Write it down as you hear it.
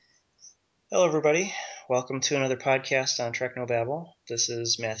Hello, everybody. Welcome to another podcast on Technobabble. This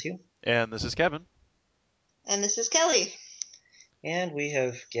is Matthew, And this is Kevin. And this is Kelly. and we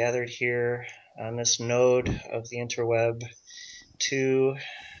have gathered here on this node of the interweb to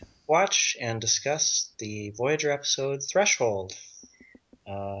watch and discuss the Voyager episode Threshold,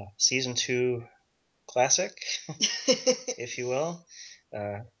 Season 2 classic, if you will.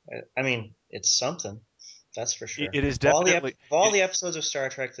 Uh, I mean, it's something, that's for sure. It is Of all the, definitely of all the episodes of Star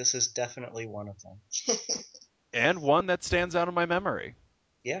Trek, this is definitely one of them. and one that stands out in my memory.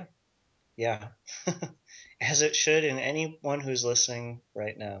 Yeah, yeah. As it should in anyone who's listening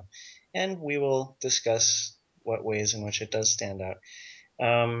right now. And we will discuss what ways in which it does stand out.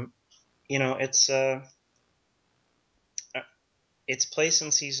 Um, you know, its place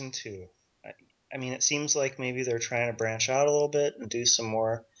in season two. I mean, it seems like maybe they're trying to branch out a little bit and do some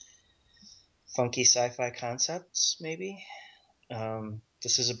more funky sci-fi concepts, maybe.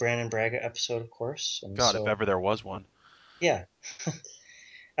 This is a Brandon Braga episode, of course, and God, if so ever there was one. yeah,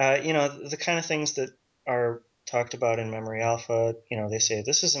 the kind of things that are talked about in Memory Alpha. They say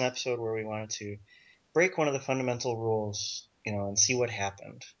this is an episode where we wanted to break one of the fundamental rules, and see what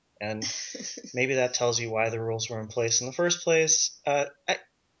happened. And maybe that tells you why the rules were in place in the first place.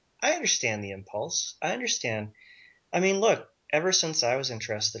 I understand the impulse. I understand. I mean, look, ever since I was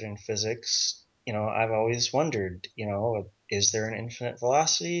interested in physics, I've always wondered, is there an infinite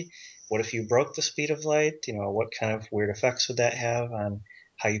velocity? What if you broke the speed of light? What kind of weird effects would that have on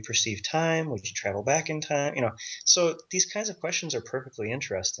how you perceive time? Would you travel back in time? So these kinds of questions are perfectly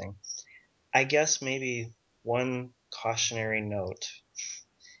interesting. I guess maybe one cautionary note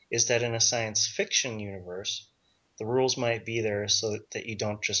is that in a science fiction universe, the rules might be there so that you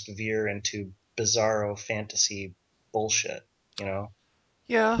don't just veer into bizarro fantasy bullshit, you know?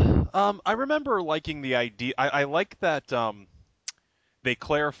 Yeah, I remember liking the idea. I like that they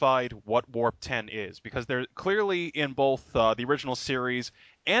clarified what Warp 10 is because they're clearly in both the original series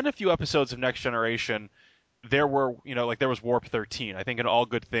and a few episodes of Next Generation. There were, like there was Warp 13. I think in All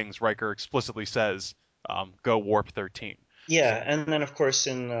Good Things, Riker explicitly says, "Go Warp 13." So, Yeah, and then of course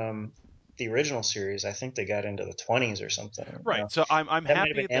in the original series, I think they got into the 20s or something. right. So I'm That might have been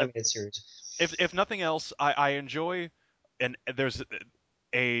happy that animated series. if nothing else, I enjoy and there's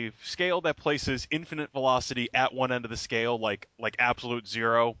a scale that places infinite velocity at one end of the scale, like absolute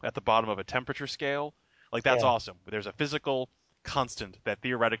zero at the bottom of a temperature scale. Like that's Yeah, awesome. But there's a physical constant that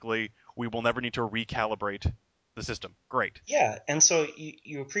theoretically we will never need to recalibrate the system. Great. yeah, and so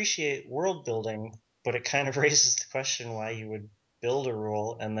you appreciate world building, but it kind of raises the question why you would build a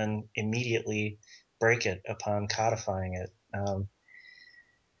rule and then immediately break it upon codifying it.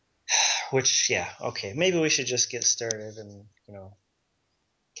 Which, yeah, okay, maybe we should just get started. And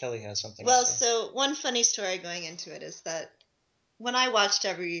Kelly has something to Well, say. so one funny story going into it is that when I watched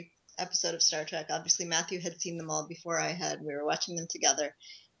every episode of Star Trek, obviously Matthew had seen them all before I had. We were watching them together.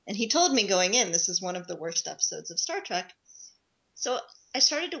 And he told me going in, this is one of the worst episodes of Star Trek. So I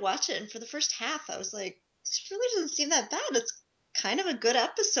started to watch it, and for the first half, I was like, this really doesn't seem that bad. It's kind of a good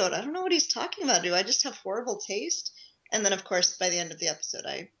episode. I don't know what he's talking about. Do I just have horrible taste? And then, of course, by the end of the episode,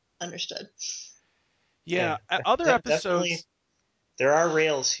 I understood. Yeah. Yeah, Other definitely episodes. there are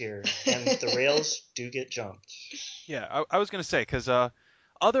rails here, and the rails do get jumped. Yeah, I was gonna say because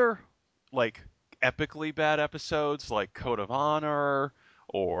other like epically bad episodes like Code of Honor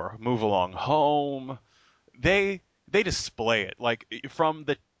or Move Along Home, they display it like from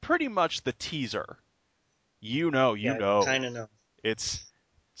the pretty much the teaser. You Yeah, you know, kind of know. it's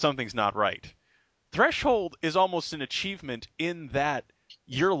something's not right. Threshold is almost an achievement in that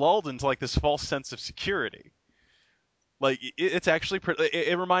you're lulled into like this false sense of security. Like it's actually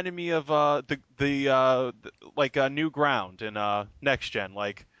it reminded me of like New Ground in Next Gen.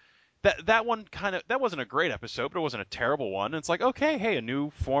 Like that one that wasn't a great episode, but it wasn't a terrible one. It's like, okay, hey, a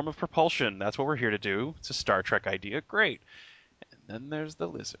new form of propulsion. That's what we're here to do. It's a Star Trek idea. Great. And then there's the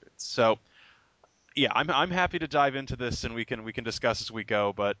lizards. So yeah, I'm happy to dive into this and we can discuss as we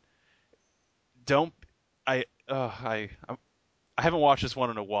go. But don't I haven't watched this one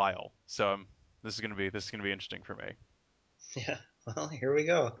in a while, so this is gonna be interesting for me. Yeah, well, here we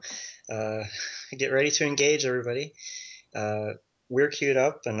go. Uh, get ready to engage, everybody. Uh, we're queued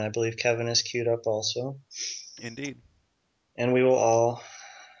up, and I believe Kevin is queued up also. Indeed. And we will all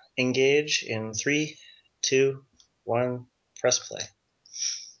engage in three, two, one, press play.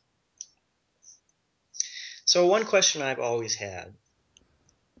 So, one question I've always had,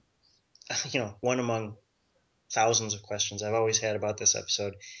 one among thousands of questions I've always had about this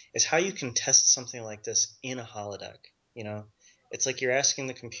episode, is how you can test something like this in a holodeck. You know, it's like you're asking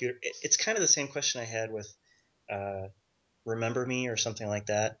the computer. It's kind of the same question I had with uh, Remember Me or something like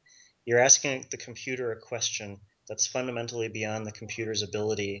that. you're asking the computer a question that's fundamentally beyond the computer's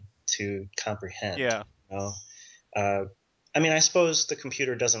ability to comprehend. Yeah. You know? I mean, I suppose the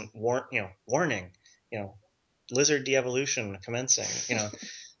computer doesn't warning, lizard de-evolution commencing,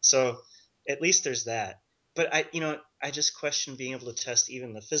 so at least there's that. But I just question being able to test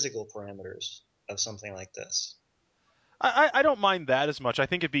even the physical parameters of something like this. I don't mind that as much. I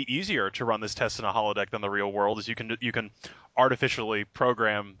think it'd be easier to run this test in a holodeck than the real world, as you can artificially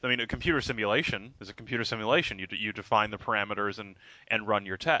program. I mean, a computer simulation is a computer simulation. You define the parameters and run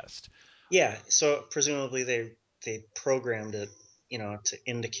your test. Yeah, so presumably they programmed it, to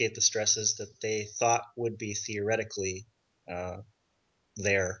indicate the stresses that they thought would be theoretically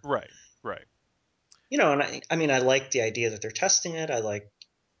there. Right, right. And I mean, I like the idea that they're testing it. I like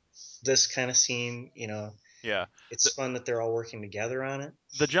this kind of scene. Yeah. It's The, fun that they're all working together on it.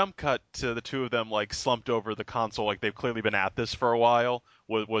 the jump cut to the two of them like slumped over the console, like they've clearly been at this for a while,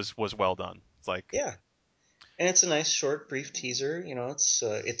 was well done. It's like, Yeah, and it's a nice short, brief teaser.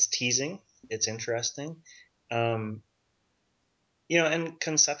 It's teasing. It's interesting. Um, and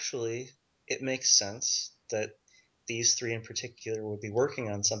conceptually, it makes sense that these three in particular would be working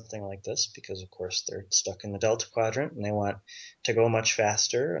on something like this because, of course, they're stuck in the Delta Quadrant and they want to go much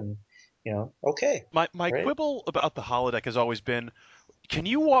faster. And okay, my right? quibble about the holodeck has always been, can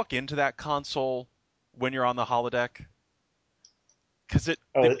you walk into that console when you're on the holodeck? Because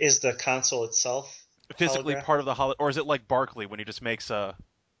Oh, is the console itself physically part holographic? of the holo, or is it like Barkley when he just makes a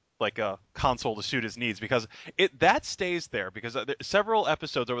console to suit his needs? Because it that stays there because several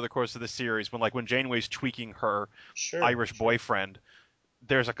episodes over the course of the series when Janeway's tweaking her Sure, Irish sure. boyfriend,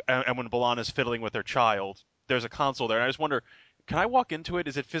 and when B'Elanna's fiddling with her child, there's a console there, and I just wonder, can I walk into it?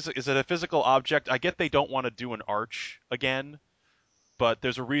 Is it a physical object? I get they don't want to do an arch again, but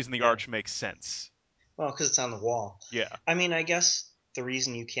there's a reason the Yeah. arch makes sense. Well, because it's on the wall. Yeah. I mean, I guess the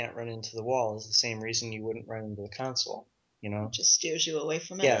reason you can't run into the wall is the same reason you wouldn't run into the console. It just steers you away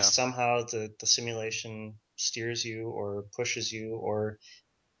from it. Yeah, Yeah. somehow the simulation steers you or pushes you, or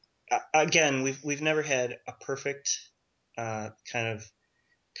again, we've never had a perfect kind of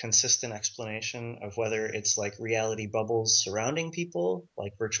consistent explanation of whether it's like reality bubbles surrounding people,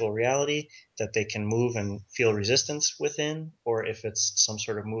 like virtual reality, that they can move and feel resistance within, or if it's some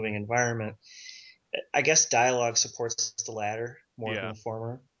sort of moving environment. I guess dialogue supports the latter more than Yeah. the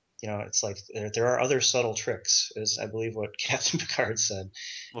former. It's like there are other subtle tricks, is I believe what Captain Picard said.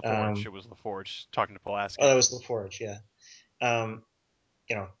 LaForge. It was LaForge talking to Oh, Pulaski. that was LaForge, yeah. Um,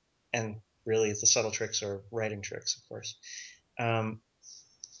 you know, and really the subtle tricks are writing tricks, of course. Um,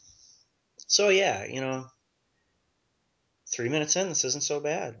 so yeah, 3 minutes in, this isn't so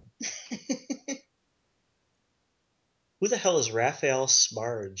bad. Who the hell is Raphael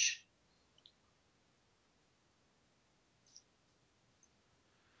Sbarge?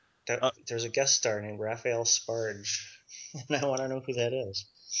 There's a guest star named Raphael Sbarge, and I want to know who that is.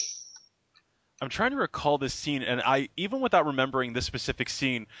 I'm trying to recall this scene, and even without remembering this specific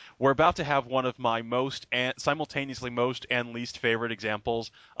scene, we're about to have one of my simultaneously most and least favorite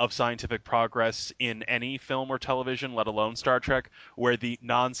examples of scientific progress in any film or television, let alone Star Trek, where the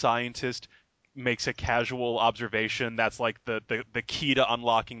non-scientist makes a casual observation that's like the key to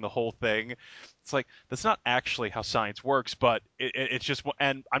unlocking the whole thing. It's like that's not actually how science works, but it's just,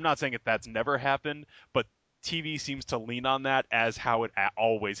 and I'm not saying that's never happened, but TV seems to lean on that as how it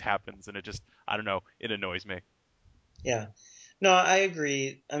always happens, and it just, I don't know, it annoys me. Yeah. No, I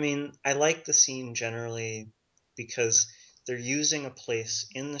agree. I mean, I like the scene generally because they're using a place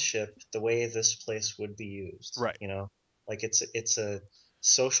in the ship the way this place would be used, Right. Like it's a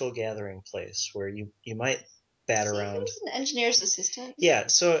social gathering place where you might bat See, he around. was an engineer's assistant. Yeah,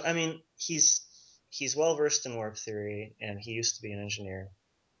 so I mean, he's well versed in warp theory and he used to be an engineer.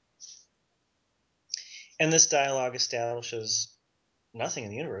 And this dialogue establishes nothing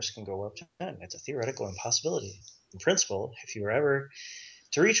in the universe can go warp 10. It's a theoretical impossibility. In principle, if you were ever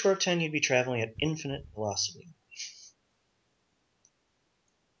to reach warp 10, you'd be traveling at infinite velocity.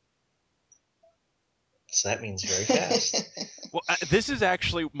 So that means very fast. Well, this is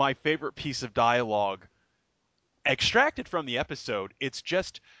actually my favorite piece of dialogue extracted from the episode. It's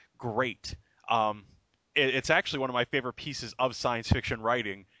just great. Um, it's actually one of my favorite pieces of science fiction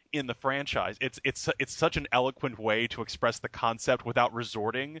writing in the franchise. It's such an eloquent way to express the concept without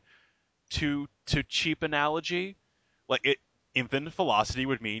resorting to cheap analogy. Like it, infinite velocity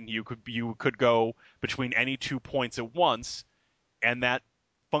would mean you could go between any 2 points at once, and that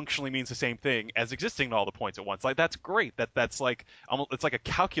functionally means the same thing as existing at all the points at once. Like that's great. That's like almost, it's like a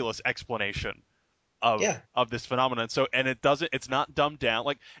calculus explanation Yeah. of this phenomenon. So, and it's not dumbed down.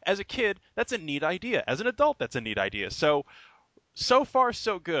 Like as a kid, that's a neat idea. As an adult, that's a neat idea. So so far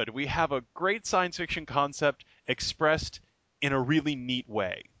so good. We have a great science fiction concept expressed in a really neat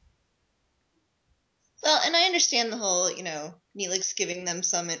way. Well, and I understand the whole, Neelix giving them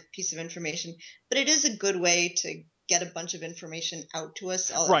some piece of information, but it is a good way to get a bunch of information out to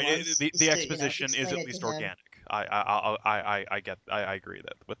us all at Right. once, The just to, exposition is explain at it to least him. organic. I agree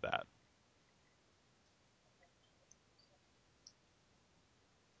with that.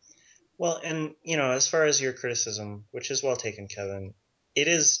 Well, and as far as your criticism, which is well taken, Kevin, it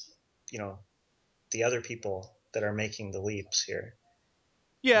is, the other people that are making the leaps here.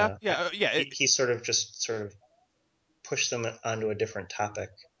 Yeah, yeah. He sort of pushed them onto a different topic,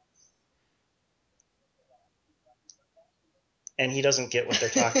 and he doesn't get what they're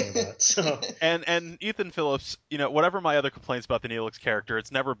talking about. So And Ethan Phillips, whatever my other complaints about the Neelix character,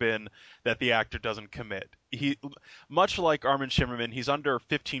 it's never been that the actor doesn't commit. He, much like Armin Shimmerman, he's under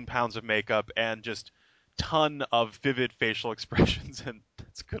 15 pounds of makeup and just ton of vivid facial expressions, and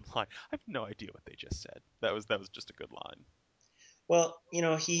that's a good line. I have no idea what they just said. That was just a good line. well,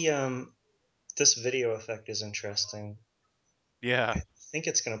 he this video effect is interesting. Yeah, I think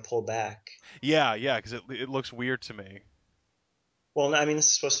it's going to pull back. yeah, because it looks weird to me. Well, I mean, this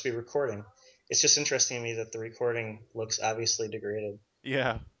is supposed to be recording. It's just interesting to me that the recording looks obviously degraded.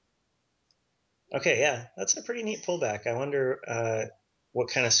 Yeah. Okay, yeah, that's a pretty neat pullback. I wonder what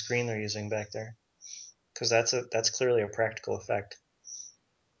kind of screen they're using back there, because that's clearly a practical effect.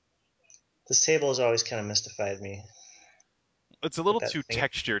 This table has always kind of mystified me. It's a With little that too thing.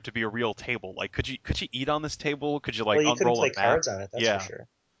 textured to be a real table. Like, could you eat on this table? Could you like Well, you couldn't unroll a play map? cards on it, that's for Yeah. sure.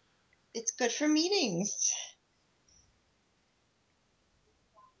 It's good for meetings.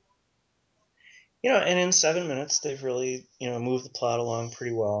 And in 7 minutes, they've really, moved the plot along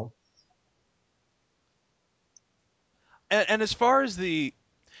pretty well. And as far as I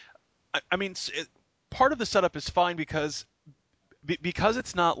mean, part of the setup is fine because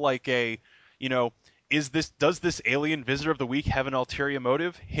it's not like you know, does this alien visitor of the week have an ulterior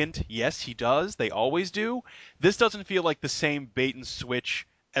motive? Hint, yes, he does. They always do. This doesn't feel like the same bait and switch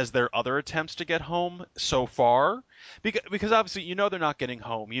as their other attempts to get home so far, because obviously they're not getting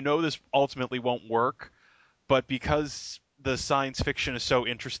home. This ultimately won't work, but because the science fiction is so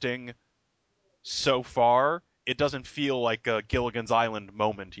interesting so far, it doesn't feel like a Gilligan's Island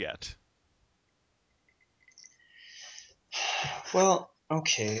moment yet. Well,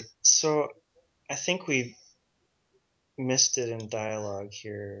 okay, so I think we missed it in dialogue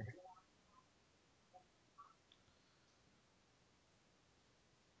here.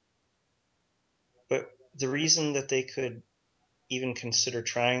 But the reason that they could even consider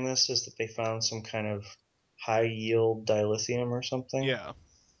trying this is that they found some kind of high yield dilithium or something. Yeah.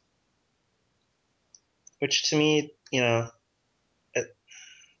 Which to me, it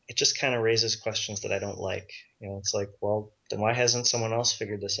just kind of raises questions that I don't like. It's like, well, then why hasn't someone else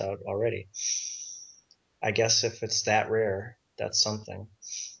figured this out already? I guess if it's that rare, that's something.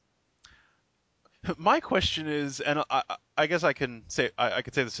 My question is, and I guess I could say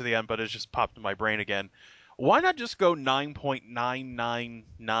this to the end, but it's just popped in my brain again. Why not just go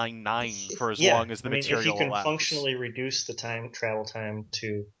 9.9999 for as Yeah, long as the I mean, if you material can allows? functionally reduce the travel time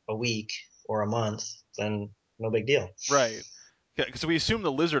to a week or a month, then no big deal. Right. Because we assume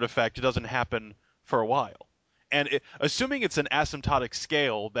the lizard effect doesn't happen for a while. And assuming it's an asymptotic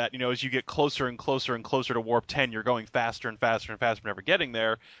scale that, as you get closer and closer and closer to warp 10, you're going faster and faster and faster, never getting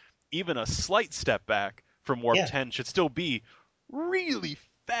there, even a slight step back from warp Yeah, 10 should still be really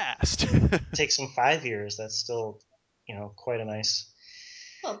fast. takes them 5 years. That's still, quite a nice.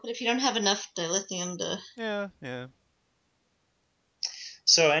 Well, but if you don't have enough dilithium to. Yeah, yeah.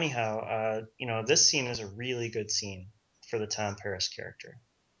 So anyhow, this scene is a really good scene for the Tom Paris character.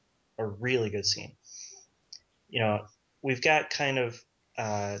 A really good scene. We've got kind of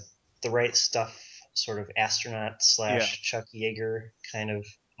uh, the right stuff, sort of astronaut Yeah. slash Chuck Yeager kind of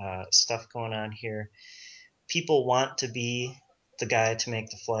stuff going on here. People want to be the guy to make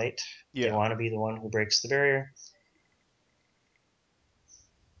the flight. They Yeah. want to be the one who breaks the barrier.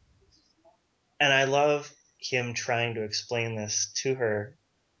 And I love him trying to explain this to her,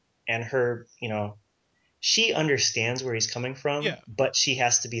 and her, she understands where he's coming from, Yeah. but she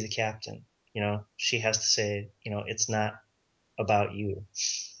has to be the captain. She has to say, it's not about you.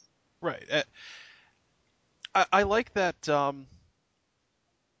 Right. I like that.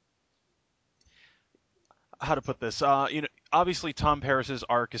 How to put this? Obviously Tom Paris's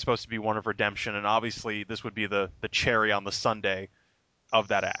arc is supposed to be one of redemption, and obviously this would be the cherry on the sundae of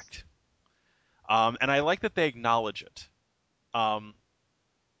that act. And I like that they acknowledge it. Um,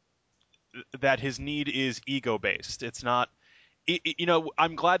 that his need is ego based. It's not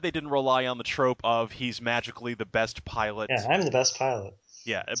I'm glad they didn't rely on the trope of he's magically the best pilot. Yeah, I'm the best pilot.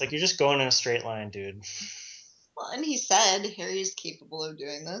 Yeah, It's like you're just going in a straight line, dude. Well, and he said Harry's capable of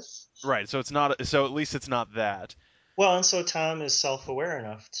doing this. right. So it's not. So at least it's not that. Well, and so Tom is self-aware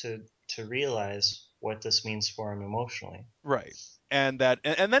enough to realize what this means for him emotionally. Right. And then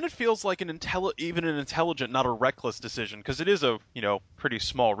it feels like even an intelligent, not a reckless decision, because it is a pretty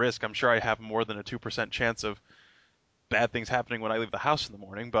small risk. I'm sure I have more than a 2% chance of bad things happening when I leave the house in the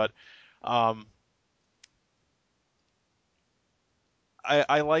morning, but um,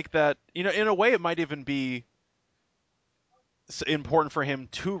 I like that. In a way, it might even be important for him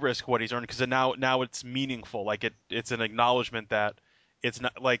to risk what he's earned because now it's meaningful. Like it's an acknowledgement that it's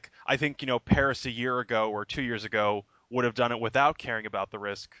not like I think Paris a year ago or 2 years ago would have done it without caring about the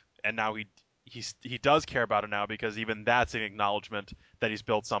risk, and now he does care about it now because even that's an acknowledgement that he's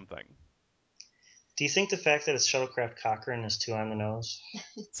built something. Do you think the fact that it's Shuttlecraft Cochrane is too on the nose?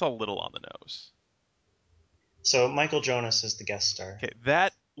 It's a little on the nose. So Michael Jonas is the guest star. Okay,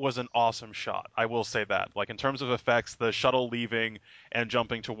 that was an awesome shot. I will say that. Like in terms of effects, the shuttle leaving and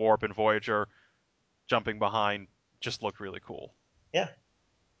jumping to warp and Voyager jumping behind just looked really cool. Yeah.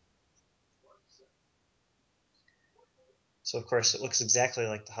 So of course it looks exactly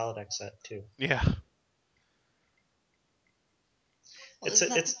like the holodeck set too. Yeah. Well, isn't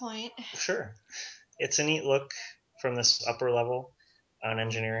that the point? Sure. It's a neat look from this upper level on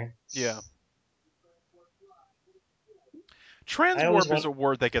engineering. Yeah. I always Transwarp is want. a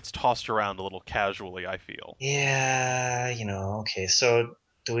word that gets tossed around a little casually, I feel. Yeah, okay. So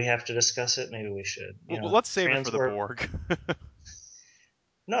do we have to discuss it? Maybe we should. Let's save it for the Transwarp. Borg.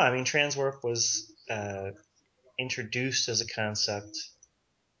 No, I mean transwarp was introduced as a concept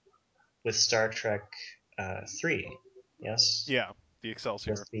with Star Trek 3. Yes, Yeah, the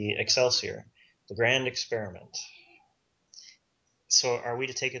Excelsior. with the Excelsior, the Grand Experiment. So are we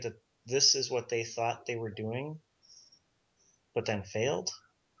to take it that this is what they thought they were doing, but then failed?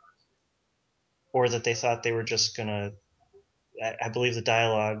 Or that they thought they were just going to. I believe the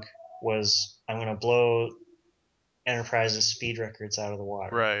dialogue was, I'm going to blow Enterprise's speed records out of the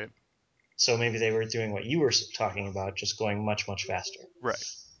water. Right. So maybe they were doing what you were talking about, just going much, much faster. Right.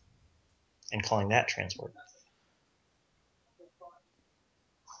 And calling that transport.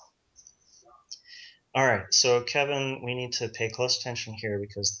 All right, so Kevin, we need to pay close attention here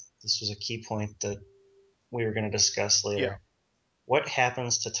because this was a key point that we were going to discuss later. Yeah. What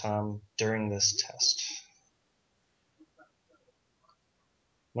happens to Tom during this test?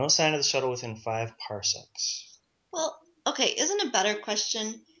 No sign of the shuttle within 5 parsecs. Well, okay, isn't a better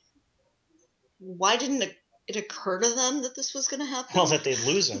question why didn't it occur to them that this was going to happen? Well, that they'd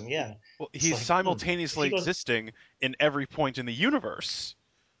lose him, yeah. Well, It's he's like, simultaneously goes, existing in every point in the universe.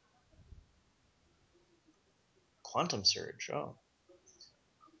 quantum surge, oh.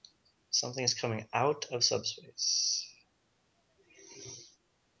 Something is coming out of subspace.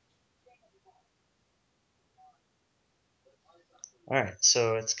 All right,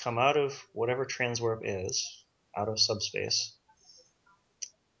 so it's come out of whatever transwarp is, out of subspace,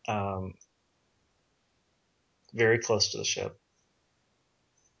 very close to the ship.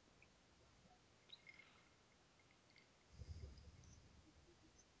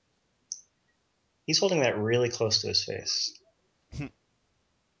 He's holding that really close to his face.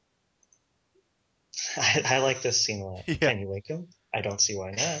 I like this scene a lot. Yeah. Can you wake him? I don't see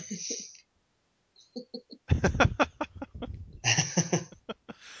why not.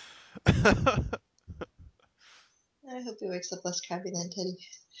 I hope he wakes up less crabby than Teddy.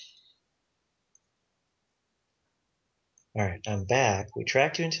 All right, I'm back. We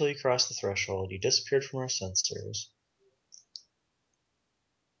tracked you until you crossed the threshold. You disappeared from our sensors.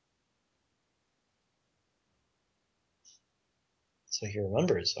 So he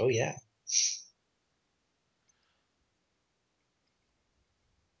remembers. Oh, yeah.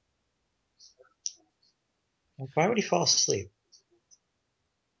 Why would he fall asleep?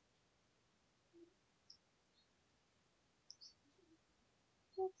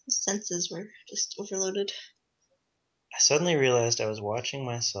 His senses were just overloaded. I suddenly realized I was watching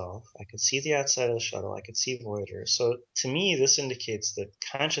myself. I could see the outside of the shuttle. I could see Voyager. So to me, this indicates that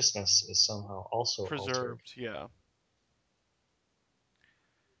consciousness is somehow also altered. Preserved, yeah.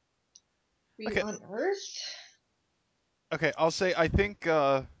 Were you Okay. on Earth? Okay, I'll say I think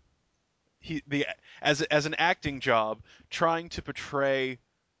he the as an acting job, trying to portray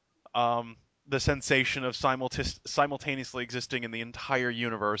um, the sensation of simultaneously existing in the entire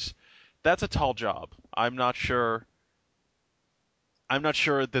universe, that's a tall job. I'm not sure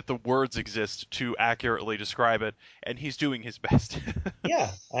that the words exist to accurately describe it, and he's doing his best. Yeah,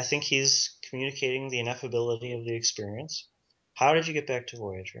 I think he's communicating the ineffability of the experience. How did you get back to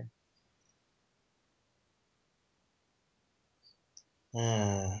Voyager?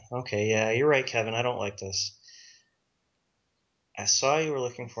 Okay, yeah, you're right, Kevin. I don't like this. I saw you were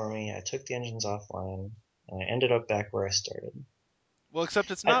looking for me. I took the engines offline, and I ended up back where I started. Well,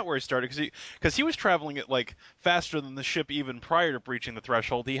 except it's I, not where he started because he was traveling at like faster than the ship even prior to breaching the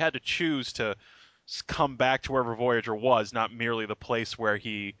threshold. He had to choose to come back to wherever Voyager was, not merely the place where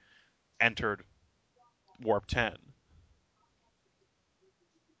he entered Warp 10.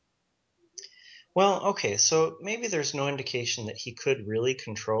 well, okay, so maybe there's no indication that he could really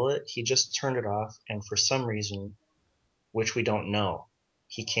control it. He just turned it off, and for some reason, which we don't know,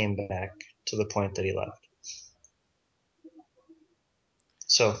 he came back to the point that he left.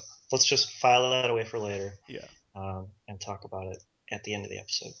 So let's just file that away for later, Yeah. and talk about it at the end of the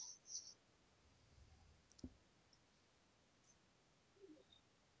episode.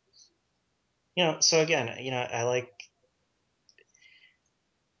 So again, I like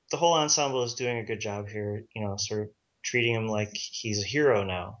the whole ensemble is doing a good job here, sort of treating him like he's a hero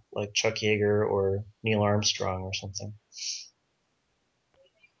now, like Chuck Yeager or Neil Armstrong or something.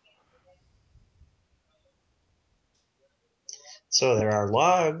 So there are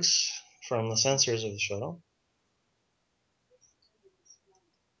logs from the sensors of the shuttle.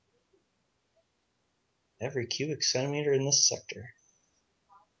 Every cubic centimeter in this sector.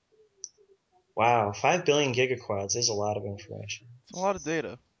 Wow, 5 billion gigaquads is a lot of information. It's a lot of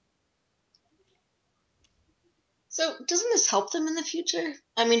data. So, doesn't this help them in the future?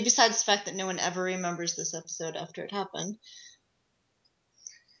 I mean, besides the fact that no one ever remembers this episode after it happened.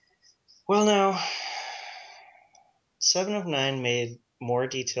 Well, now, 7 of 9 made more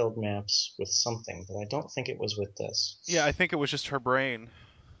detailed maps with something, but I don't think it was with this. Yeah, I think it was just her brain.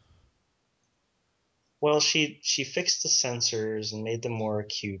 Well, she fixed the sensors and made them more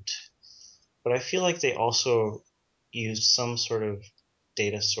acute, but I feel like they also used some sort of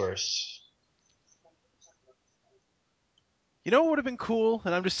data source. You know what would have been cool?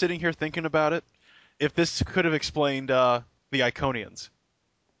 And I'm just sitting here thinking about it. If this could have explained the Iconians.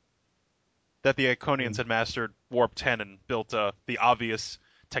 That the Iconians had mastered Warp 10 and built the obvious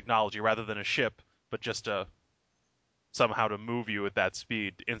technology rather than a ship, but just somehow to move you at that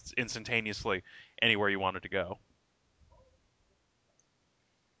speed instantaneously anywhere you wanted to go.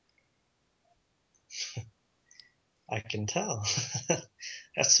 I can tell.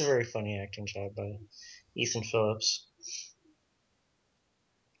 That's a very funny acting job by Ethan Phillips.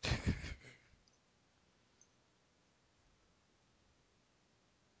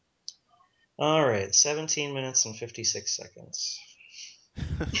 All right, 17 minutes and 56 seconds.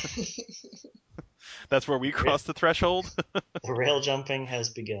 That's where we cross the threshold. The rail jumping has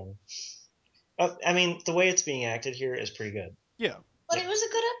begun. I mean, the way it's being acted here is pretty good. Yeah. But it was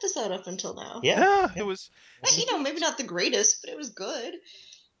a good episode up until now. Yeah, it was. Maybe not the greatest, but it was good.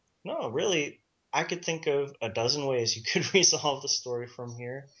 No, really, I could think of a dozen ways you could resolve the story from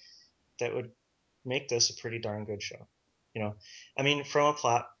here that would make this a pretty darn good show. I mean, from a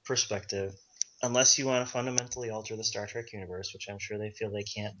plot perspective, unless you want to fundamentally alter the Star Trek universe, which I'm sure they feel they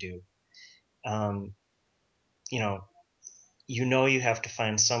can't do, um, you know, you have to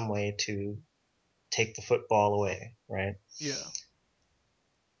find some way to take the football away, right? Yeah.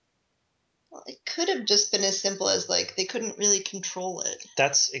 Well, it could have just been as simple as like they couldn't really control it.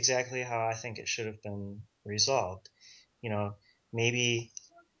 That's exactly how I think it should have been resolved. Maybe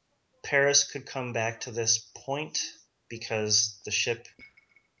Paris could come back to this point because the ship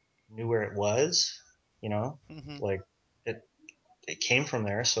knew where it was, you know, Mm-hmm. like it it came from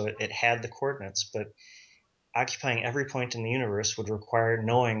there, so it had the coordinates. But occupying every point in the universe would require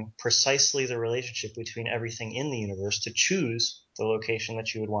knowing precisely the relationship between everything in the universe to choose the location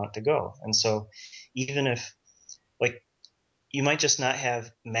that you would want to go. And so, even if like you might just not have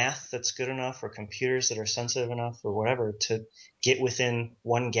math that's good enough or computers that are sensitive enough or whatever to get within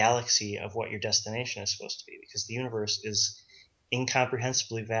one galaxy of what your destination is supposed to be, because the universe is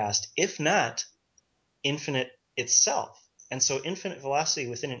incomprehensibly vast, if not infinite itself. And so infinite velocity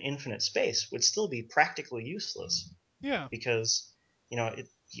within an infinite space would still be practically useless Yeah. because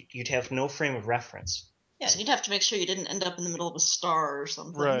you'd have no frame of reference. Yeah, you'd have to make sure you didn't end up in the middle of a star or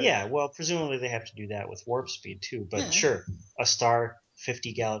something. Right. Yeah, well, presumably they have to do that with warp speed too. But Yeah. sure, a star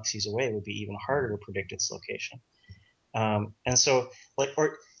 50 galaxies away would be even harder to predict its location. And so,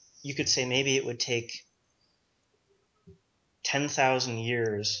 or you could say maybe it would take 10,000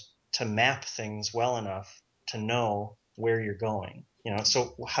 years to map things well enough to know where you're going.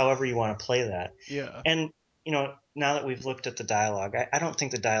 So however you want to play that. Yeah. And now that we've looked at the dialogue, I don't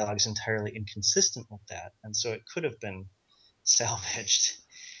think the dialogue is entirely inconsistent with that, and so it could have been salvaged.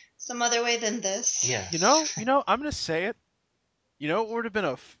 Some other way than this. Yeah. I'm gonna say it. You know, it would have been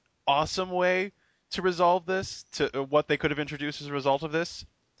a awesome way to resolve this, to what they could have introduced as a result of this.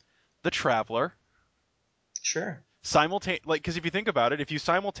 The Traveler. Sure. Because if you think about it, if you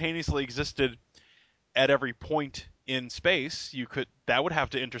simultaneously existed at every point in space, that would have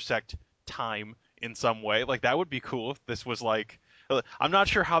to intersect time in some way. Like that would be cool if this was like. I'm not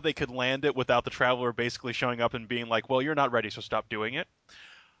sure how they could land it without the Traveler basically showing up and being like, "Well, you're not ready, so stop doing it." Well,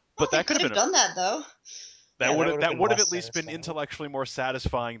 But they that could could have have been done that though. Yeah, that would have that been would have less at least been satisfying. intellectually more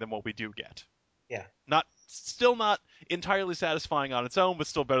satisfying than what we do get. Yeah. Still not entirely satisfying on its own, but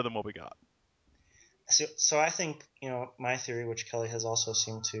still better than what we got. So I think, my theory, which Kelly has also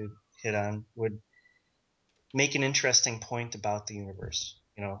seemed to hit on, would make an interesting point about the universe.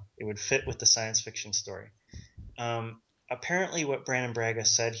 It would fit with the science fiction story. Apparently, what Brannon Braga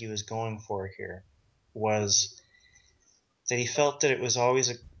said he was going for here was that he felt that it was always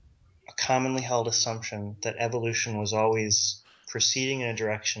a commonly held assumption that evolution was always proceeding in a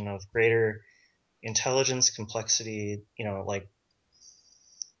direction of greater intelligence, complexity, like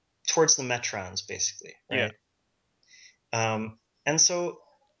towards the metrons, basically, Yeah. right? And so,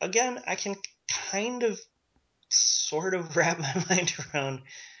 again, I can kind of sort of wrap my mind around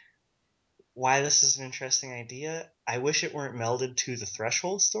why this is an interesting idea. I wish it weren't melded to the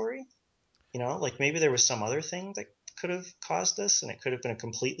Threshold story. Like maybe there was some other thing that could have caused this and it could have been a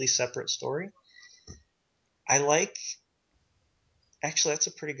completely separate story. Actually, that's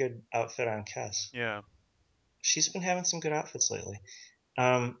a pretty good outfit on Kes. Yeah. She's been having some good outfits lately.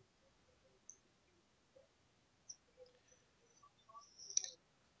 Um,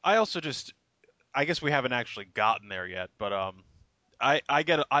 I guess we haven't actually gotten there yet, but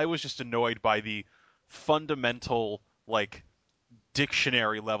I was just annoyed by the fundamental like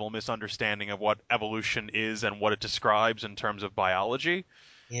dictionary level misunderstanding of what evolution is and what it describes in terms of biology.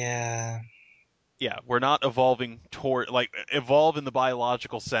 yeah, Yeah, we're not evolving toward evolve in the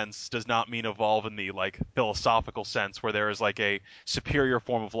biological sense does not mean evolve in the like philosophical sense where there is like a superior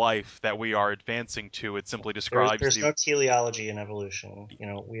form of life that we are advancing to. It simply describes there's the no teleology in evolution.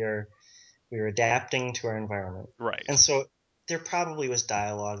 We are adapting to our environment, right. and so there probably was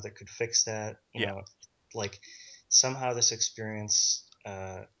dialogue that could fix that. Yeah. Like somehow this experience.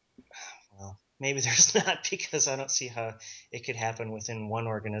 Well, maybe there's not because I don't see how it could happen within one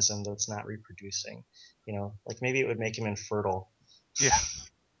organism that's not reproducing. Like maybe it would make him infertile. Yeah.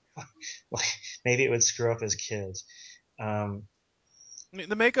 Like maybe it would screw up his kids. I mean,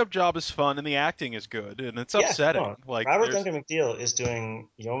 the makeup job is fun and the acting is good and it's Yeah, no, upsetting. Like Robert there's Duncan McNeil is doing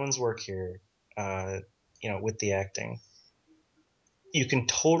yeoman's work here. With the acting, you can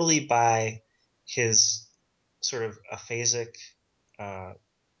totally buy his sort of aphasic. Uh,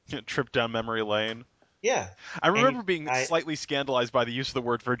 trip down memory lane. yeah, I and you remember can being buy. slightly scandalized by the use of the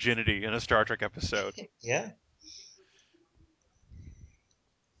word virginity in a Star Trek episode. Yeah,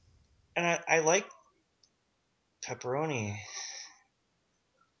 and I like pepperoni.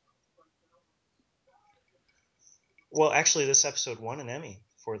 Well, actually, this episode won an Emmy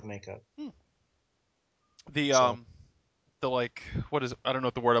for the makeup. Hmm. The So the like what is I don't know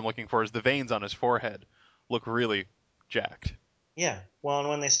what the word I'm looking for is the veins on his forehead look really jacked. yeah, well, and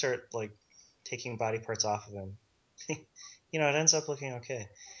when they start like taking body parts off of him, it ends up looking okay.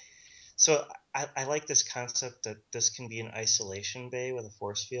 So I like this concept that this can be an isolation bay with a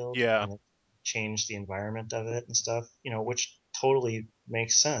force field Yeah. and change the environment of it and stuff. Which totally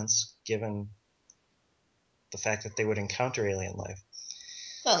makes sense given the fact that they would encounter alien life.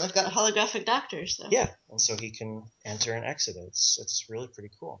 Well, they've got holographic doctors, so. Yeah, and so he can enter and exit it. It's really pretty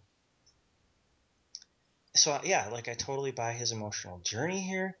cool. So yeah, like I totally buy his emotional journey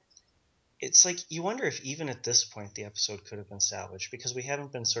here. It's like you wonder if even at this point the episode could have been salvaged because we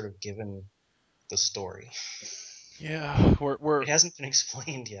haven't been sort of given the story. Yeah, It hasn't been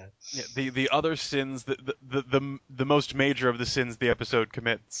explained yet. yeah, the other sins the most major of the sins the episode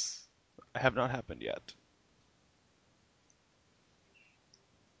commits have not happened yet.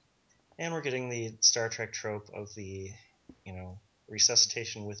 And we're getting the Star Trek trope of the,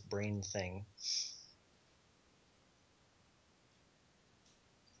 resuscitation with brain thing.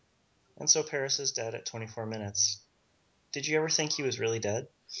 And so Paris is dead at 24 minutes. Did you ever think he was really dead?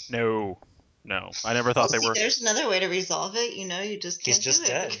 No. No. I never Well, thought they see, were there's another way to resolve it. You just He's can't do just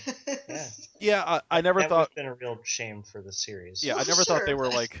dead. it Yeah. because. Yeah, I never That would thought have been a real shame for the series. yeah, Well, I never thought they sure, were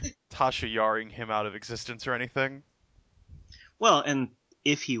but like Tasha Yaring him out of existence or anything. Well, and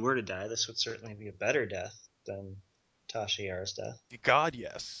if he were to die, this would certainly be a better death than Tasha Yar's death. God,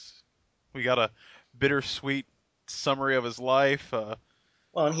 yes. We got a bittersweet summary of his life. Well,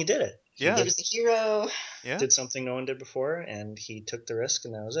 and he did it. He Yeah, he was a hero. yeah. did something no one did before, and he took the risk,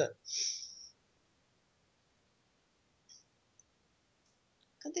 and that was it.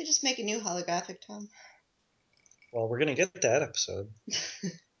 Could they just make a new holographic Tom? Well, we're going to get that episode.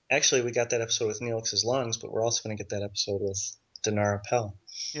 Actually, we got that episode with Neelix's lungs, but we're also going to get that episode with Danara Pell.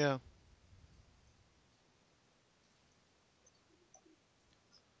 Yeah.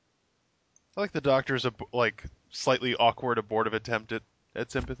 I like the Doctor's like slightly awkward abortive attempt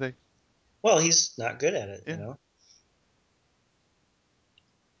at sympathy. Well, he's not good at it, Yeah. you know?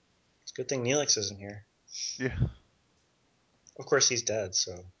 It's a good thing Neelix isn't here. Yeah. Of course, he's dead,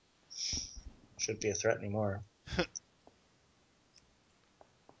 so shouldn't be a threat anymore.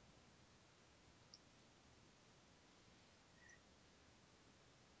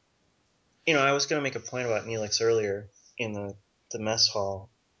 You know, I was going to make a point about Neelix earlier in the mess hall.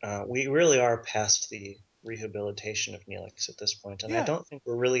 We really are past the rehabilitation of Neelix at this point, and I Yeah. don't think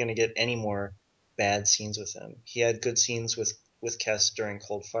we're really going to get any more bad scenes with him. He had good scenes with Kes during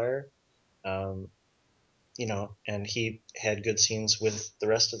Cold Fire, you know, and he had good scenes with the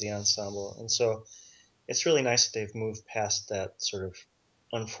rest of the ensemble, and so it's really nice that they've moved past that sort of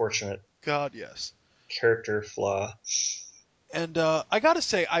unfortunate God, yes. character flaw. And I gotta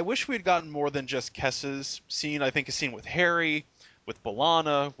say, I wish we had gotten more than just Kess's scene. I think a scene with Harry, with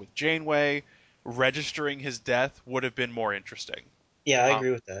B'Elanna, with Janeway, registering his death would have been more interesting. Yeah, I Um,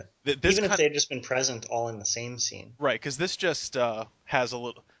 agree with that. this Even if kind, they had just been present all in the same scene. right? Because this just has a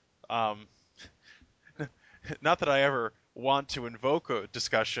little. Um, not that I ever want to invoke a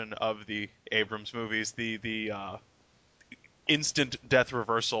discussion of the Abrams movies. The instant death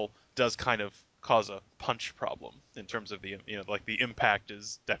reversal does kind of cause a punch problem in terms of the like the impact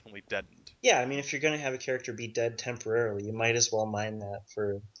is definitely deadened. Yeah, I mean, if you're going to have a character be dead temporarily, you might as well mind that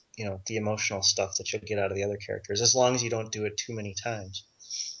for, you know, the emotional stuff that you'll get out of the other characters, as long as you don't do it too many times.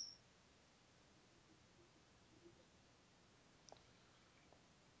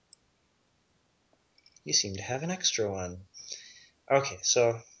 You seem to have an extra one. Okay,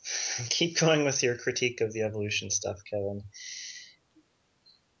 so keep going with your critique of the evolution stuff, Kevin.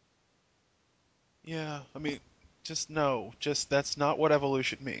 Yeah, I mean, just no, just that's not what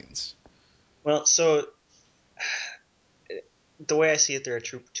evolution means. Well, so the way I see it, there are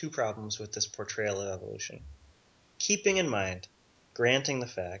two problems with this portrayal of evolution. Keeping in mind, granting the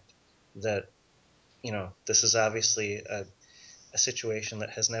fact that, you know, this is obviously a situation that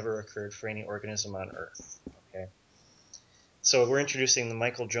has never occurred for any organism on Earth. Okay, so we're introducing the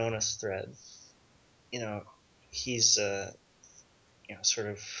Michael Jonas thread. You know, he's you know, sort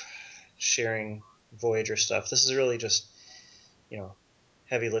of sharing Voyager stuff. This is really just, you know,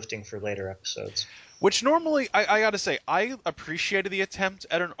 heavy lifting for later episodes. Which normally, I gotta say, I appreciated the attempt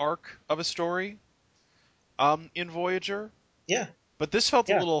at an arc of a story, in Voyager, Yeah, but this felt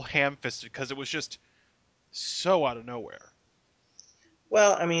a yeah. little ham-fisted because it was just so out of nowhere.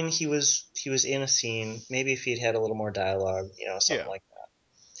 Well, I mean, he was in a scene. Maybe if he'd had a little more dialogue, you know, something Yeah. like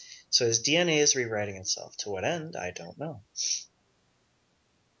that. So his DNA is rewriting itself. To what end? I don't know.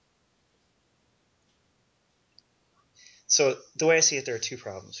 So the way I see it, there are two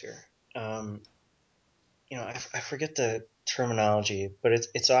problems here. You know, I forget the terminology, but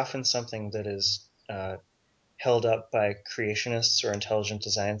it's often something that is held up by creationists or intelligent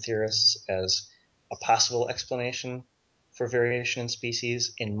design theorists as a possible explanation for variation in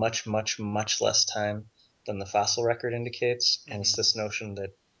species in much, much, much less time than the fossil record indicates. And it's Hmm. this notion that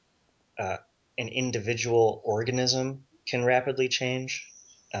uh, an individual organism can rapidly change.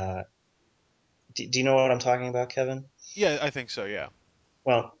 Uh, do you know what I'm talking about, Kevin? Yeah, I think so. Yeah.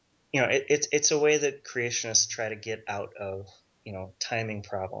 Well, you know, it's a way that creationists try to get out of, you know, timing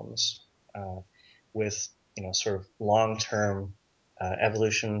problems with, you know, sort of long term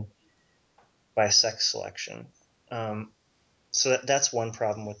evolution by sex selection. Um, so that's one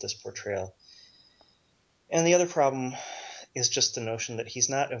problem with this portrayal, and the other problem is just the notion that he's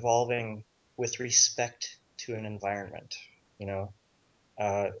not evolving with respect to an environment. You know,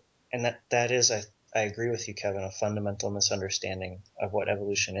 uh, and that is I agree with you, Kevin, a fundamental misunderstanding of what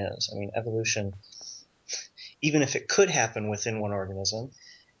evolution is. I mean, evolution, even if it could happen within one organism,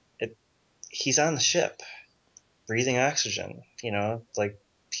 it, he's on the ship, breathing oxygen. You know, like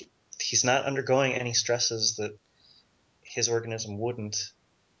he's not undergoing any stresses that his organism wouldn't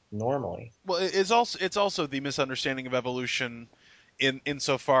normally. Well, it's also the misunderstanding of evolution, in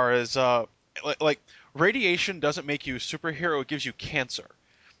insofar as like radiation doesn't make you a superhero; it gives you cancer.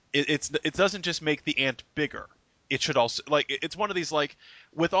 It doesn't just make the ant bigger. It should also it's one of these like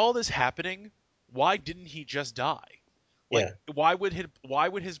with all this happening, why didn't he just die? Like Yeah, why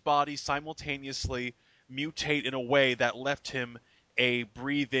would his body simultaneously mutate in a way that left him a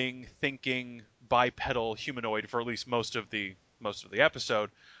breathing, thinking bipedal humanoid for at least most of the episode?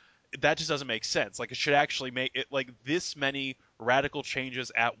 that just doesn't make sense. Like, it should actually make it like this many radical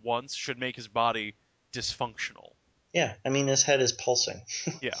changes at once should make his body dysfunctional. Yeah, I mean his head is pulsing.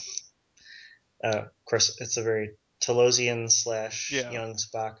 Yeah. Of course, it's a very Talosian slash Yeah. young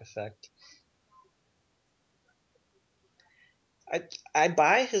Spock effect. I I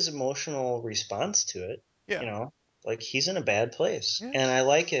buy his emotional response to it. Yeah. You know, like he's in a bad place, Yeah. and I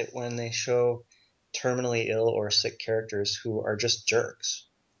like it when they show terminally ill or sick characters who are just jerks,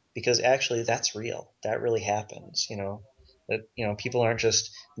 because actually that's real. That really happens. That people aren't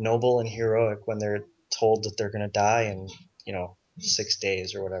just noble and heroic when they're told that they're going to die in 6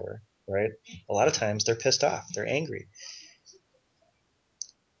 days or whatever. Right? A lot of times they're pissed off. They're angry.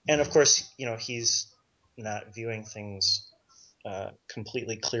 And of course, he's not viewing things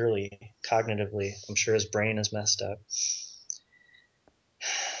completely clearly cognitively. I'm sure his brain is messed up.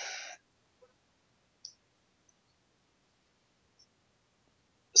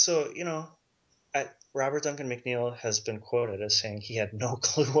 So, Robert Duncan McNeill has been quoted as saying he had no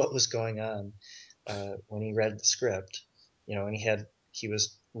clue what was going on when he read the script, and he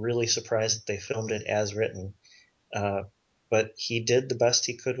was really surprised that they filmed it as written. Uh, but he did the best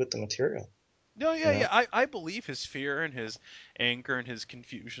he could with the material, No, you yeah, know. yeah. I believe his fear and his anger and his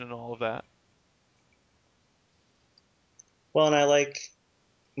confusion and all of that. Well, and I like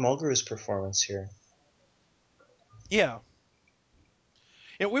Mulgrew's performance here. Yeah.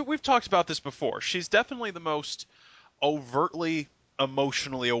 Yeah, we've talked about this before. She's definitely the most overtly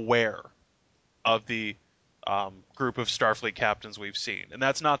emotionally aware of the group of Starfleet captains we've seen, and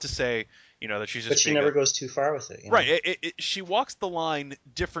that's not to say, that she's But just she being a never goes too far with it, right. She walks the line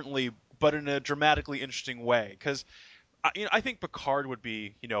differently, but in a dramatically interesting way. Because I think Picard would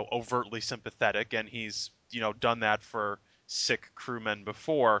be, overtly sympathetic, and he's, done that for sick crewmen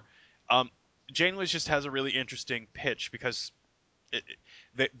before. Um, Janeway just has a really interesting pitch because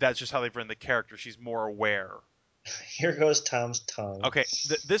that's just how they've written the character. She's more aware. Here goes Tom's tongue. Okay,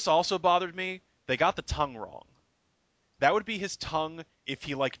 this also bothered me. They got the tongue wrong. That would be his tongue if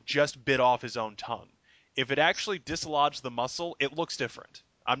he like just bit off his own tongue. If it actually dislodged the muscle, it looks different.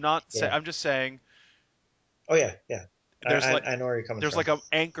 Yeah. I'm just saying Oh yeah, yeah. there's like I know where you're coming there's from. like a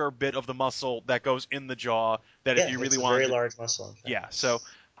anchor bit of the muscle that goes in the jaw that if Yeah, you really it's a very wanted to, large muscle, in fact. yeah. So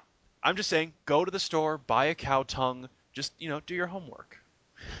I'm just saying, go to the store, buy a cow tongue, just do your homework.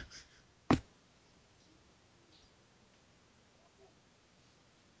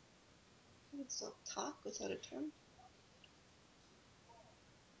 You can still talk without a tongue.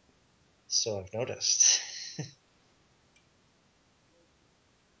 So I've noticed.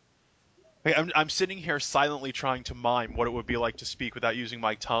 Hey, I'm sitting here silently trying to mime what it would be like to speak without using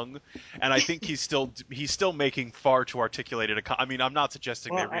my tongue, and I think he's still making far too articulated a. I mean, I'm not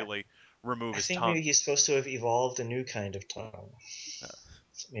suggesting they Well, really remove I his think tongue. maybe he's supposed to have evolved a new kind of tongue. Uh,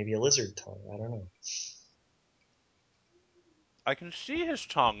 Maybe a lizard tongue. I don't know. I can see his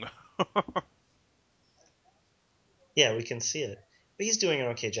tongue. Yeah, we can see it. But he's doing an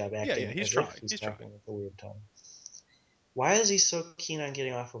okay job Yeah, yeah, acting he's as if trying. he's He's trying. talking with a weird tongue. Why is he so keen on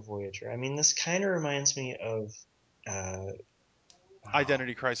getting off of Voyager? I mean, this kind of reminds me of, uh, oh,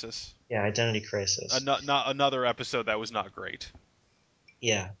 Identity Crisis. yeah, Identity Crisis. Not another episode that was not great.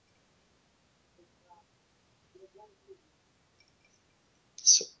 Yeah.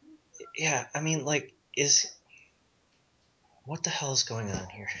 So, yeah, I mean, like, what the hell is going on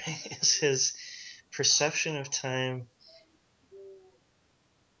here? Is his perception of time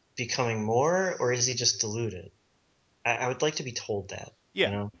becoming more, or is he just deluded? I would like to be told that, you Yeah.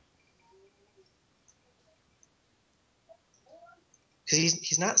 know, because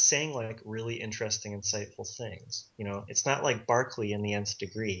he's not saying like really interesting, insightful things. It's not like Barclay in the Nth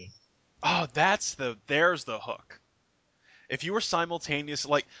Degree. Oh, there's the hook. If you were simultaneous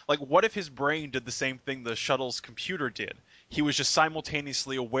like what if his brain did the same thing the shuttle's computer did? He was just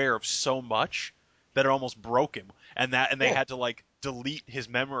simultaneously aware of so much that it almost broke him, and they Yeah, had to like delete his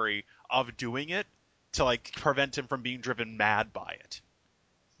memory of doing it to like prevent him from being driven mad by it.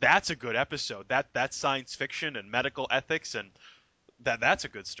 That's a good episode. That's science fiction and medical ethics, and that's a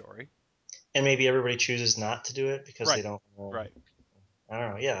good story. and maybe everybody chooses not to do it because they Right. don't. Right. I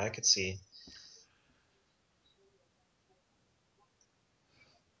don't know. Yeah, I could see.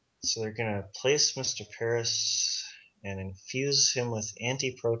 So they're gonna place Mr. Paris and infuse him with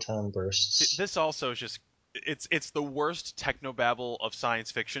anti-proton See, bursts. this also is just it's the worst technobabble of science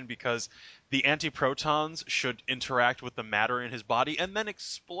fiction because the antiprotons should interact with the matter in his body and then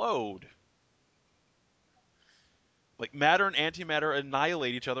explode. Like matter and antimatter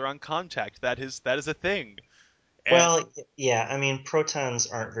annihilate each other on contact. That is a thing. And Well, yeah, I mean protons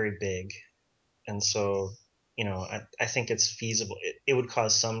aren't very big, and so I think it's feasible. It would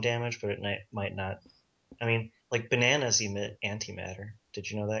cause some damage, but it might not. I mean, like bananas emit antimatter. Did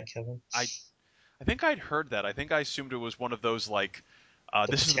you know that, Kevin? I think I'd heard that. I think I assumed it was one of those like, The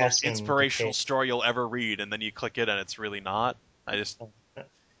this is the most potassium inspirational decay. story you'll ever read, and then you click it and it's really not. I just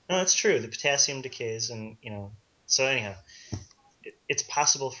No, it's true. The potassium decays, and So anyhow, it's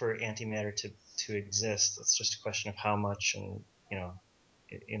possible for antimatter to exist. It's just a question of how much and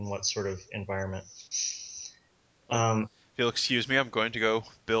in what sort of environment. Well, if you'll excuse me, I'm going to go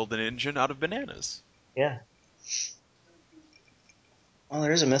build an engine out of bananas. Yeah. Well,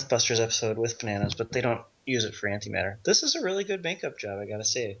 there is a MythBusters episode with bananas, but they don't use it for antimatter. This is a really good makeup job, I gotta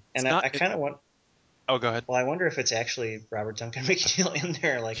say. It's And I, not. I kind of want. Oh, go ahead. Well, I wonder if it's actually Robert Duncan McNeil in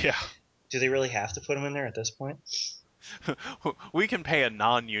there. Like, Yeah. do they really have to put him in there at this point? We can pay a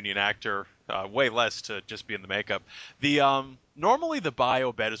non-union actor way less to just be in the makeup. The normally the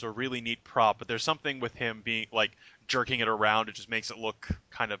bio bed is a really neat prop, but there's something with him being like jerking it around. It just makes it look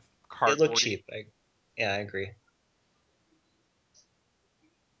kind of It looked cardboardy. cheap. Yeah, I agree.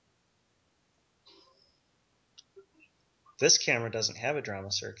 This camera doesn't have a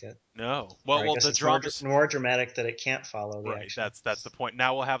drama circuit. No. Or I Well, guess the it's more dramas. more dramatic that it can't follow the Right. action. That's the point.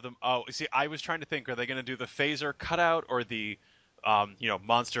 Now we'll have them. Oh, see, I was trying to think: are they going to do the phaser cutout or the,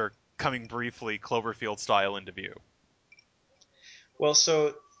 monster coming briefly Cloverfield style into view? Well,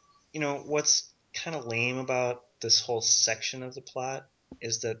 so what's kind of lame about this whole section of the plot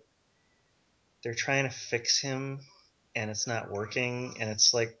is that they're trying to fix him and it's not working, and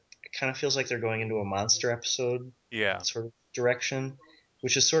it's like it kind of feels like they're going into a monster episode Yeah. sort of direction,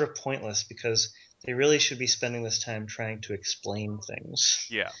 which is sort of pointless because they really should be spending this time trying to explain things,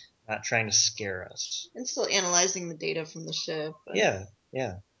 Yeah. not trying to scare us. And still analyzing the data from the ship. Yeah,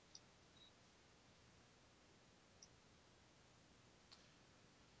 yeah.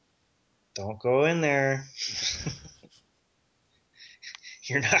 Don't go in there.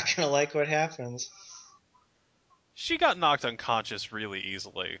 You're not going to like what happens. She got knocked unconscious really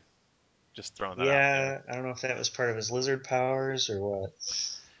easily. Just throwing that out there. Yeah, I don't know if that was part of his lizard powers or what.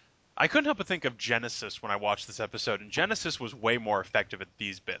 I couldn't help but think of Genesis when I watched this episode, and Genesis was way more effective at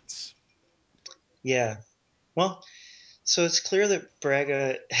these bits. Yeah. Well, so it's clear that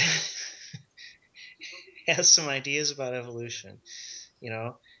Braga has some ideas about evolution, you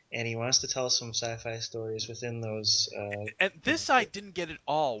know, and he wants to tell some sci-fi stories within those, And this I didn't get at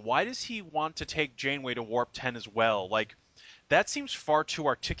all. Why does he want to take Janeway to Warp 10 as well? Like, that seems far too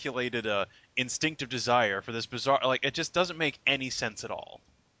articulated a instinctive desire for this bizarre. Like, it just doesn't make any sense at all.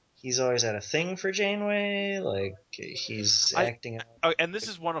 he's always had a thing for Janeway, like he's I acting out. and this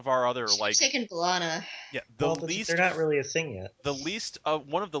is one of our other Should have like taken Balana. yeah Well, but they're not really a thing yet.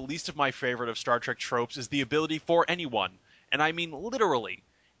 one of the least of my favorite of Star Trek tropes is the ability for anyone, and I mean literally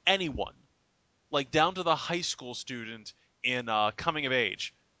anyone, like down to the high school student in Coming of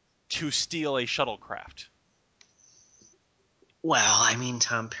Age, to steal a shuttlecraft. Well, I mean,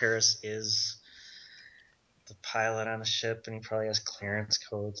 Tom Paris is the pilot on the ship, and he probably has clearance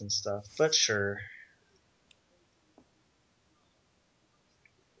codes and stuff. But sure.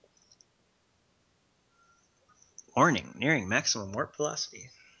 Warning: nearing maximum warp velocity.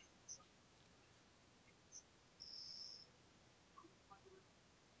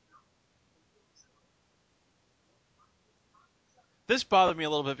 This bothered me a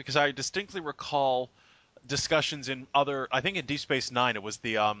little bit because I distinctly recall discussions in other. I think in Deep Space Nine, it was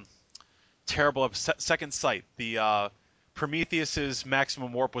the terrible of Second Sight. The Prometheus's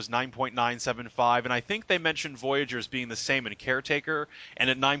maximum warp was 9.975, and I think they mentioned Voyager's being the same in Caretaker. And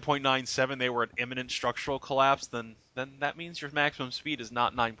at 9.97, they were at imminent structural collapse. Then that means your maximum speed is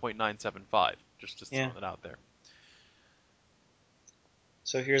not 9.975. Just Yeah. throwing it out there.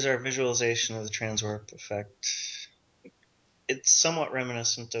 So here's our visualization of the transwarp effect. It's somewhat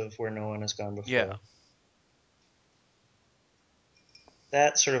reminiscent of Where No One Has Gone Yeah. Before.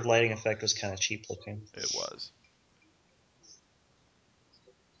 That sort of lighting effect was kind of cheap looking. It was.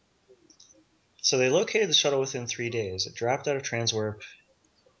 So they located the shuttle within 3 days. It dropped out of transwarp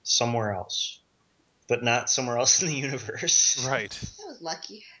somewhere else, but not somewhere else in the universe. Right. That was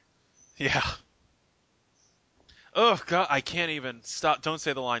lucky. Yeah. Oh god, I can't even stop. Don't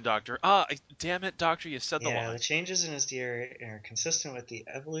say the line, Doctor. Damn it, Doctor, you said the Yeah, line. the changes in his DNA are consistent with the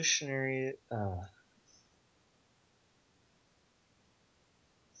evolutionary.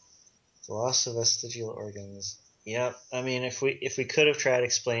 The loss of vestigial organs. Yep. I mean, if we could have tried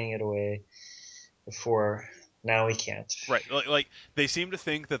explaining it away before, now we can't. Right. Like they seem to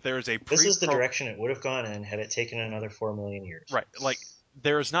think that there is a This is the pre-pro. direction it would have gone in had it taken another 4 million years. Right. Like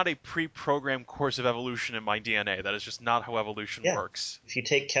there is not a pre-programmed course of evolution in my DNA. That is just not how evolution Yeah. works. If you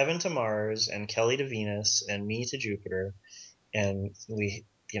take Kevin to Mars and Kelly to Venus and me to Jupiter, and we,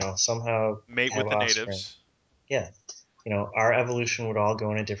 somehow Mate have with the offspring, natives. yeah, our evolution would all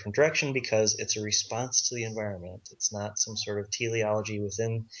go in a different direction because it's a response to the environment. It's not some sort of teleology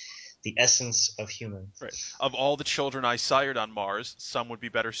within the essence of human. Right. Of all the children I sired on Mars, some would be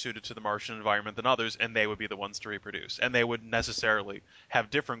better suited to the Martian environment than others, and they would be the ones to reproduce. And they would necessarily have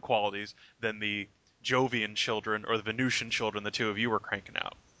different qualities than the Jovian children or the Venusian children the two of you were cranking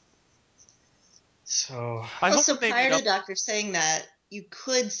out. So I hope Also, when they prior meet to up Doctor saying that, you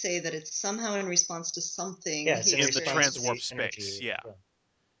could say that it's somehow in response to something yeah, it's he in in the response to experiences. transwarp the space, energy. yeah.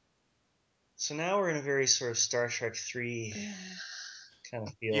 So now we're in a very sort of Star Trek 3 kind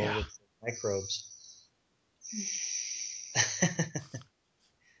of feel Yeah. with microbes.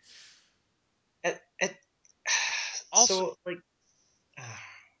 at, Also, so like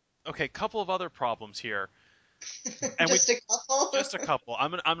okay, couple of other problems here. And we Just a couple. just a couple.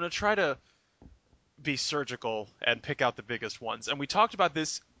 I'm gonna try to be surgical and pick out the biggest ones. And we talked about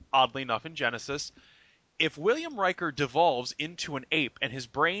this oddly enough in Genesis. If William Riker devolves into an ape and his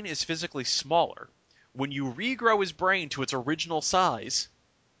brain is physically smaller, when you regrow his brain to its original size,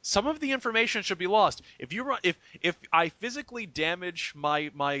 some of the information should be lost. If I physically damage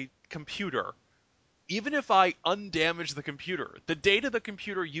my computer, even if I undamage the computer, the data the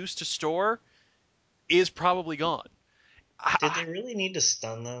computer used to store is probably gone. Did they really need to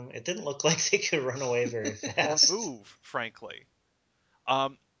stun them? It didn't look like they could run away very fast. Or move, frankly.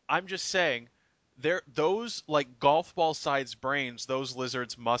 I'm just saying, those like golf ball sized brains those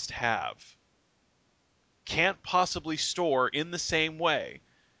lizards must have can't possibly store in the same way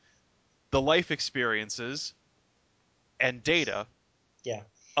the life experiences and data Yeah.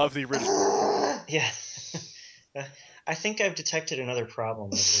 of the original. Yeah. I think I've detected another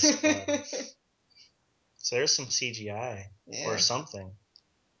problem with this. So there's some CGI or something.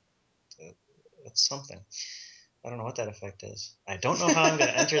 It's something. I don't know what that effect is. I don't know how I'm going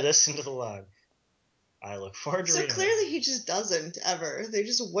to enter this into the log. I look forward to So reading clearly it. he just doesn't ever. They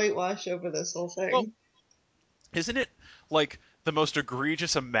just whitewash over this whole thing. Well, isn't it like the most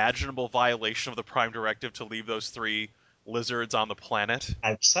egregious imaginable violation of the Prime Directive to leave those three lizards on the planet?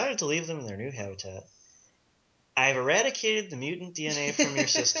 I've decided to leave them in their new habitat. I've eradicated the mutant DNA from your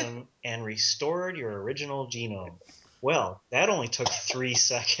system and restored your original genome. Well, that only took 3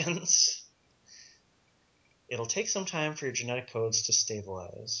 seconds. It'll take some time for your genetic codes to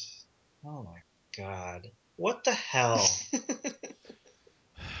stabilize. Oh my god. What the hell?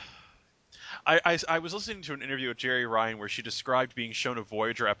 I was listening to an interview with Jerry Ryan where she described being shown a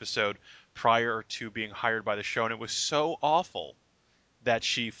Voyager episode prior to being hired by the show, and it was so awful that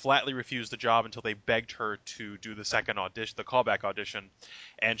she flatly refused the job until they begged her to do the second audition, the callback audition,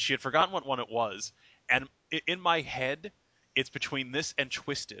 and she had forgotten what one it was. And in my head, it's between this and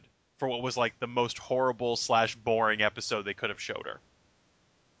Twisted for what was like the most horrible / boring episode they could have showed her.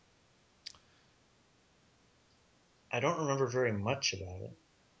 I don't remember very much about it.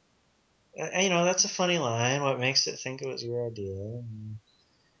 That's a funny line. What makes it think it was your idea?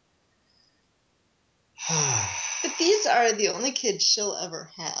 But these are the only kids she'll ever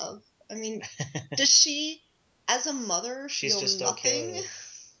have. I mean, does she, as a mother, She's feel just nothing? okay with it.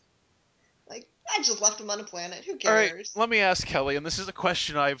 Like, I just left him on a planet. Who All right, cares? let me ask Kelly, and this is a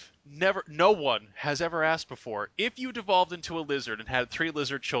question no one has ever asked before. If you devolved into a lizard and had 3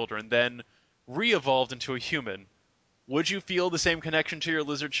 lizard children, then re-evolved into a human, would you feel the same connection to your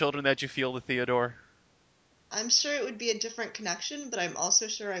lizard children that you feel to Theodore? I'm sure it would be a different connection, but I'm also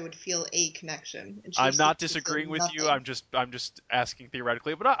sure I would feel a connection. And I'm she's not to feel disagreeing with you. nothing. I'm just asking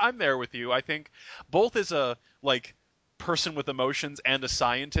theoretically, but I'm there with you. I think both as a like person with emotions and a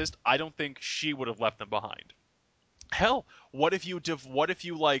scientist, I don't think she would have left them behind. Hell, what if you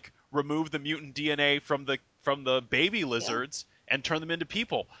like remove the mutant DNA from the baby Yeah. lizards and turn them into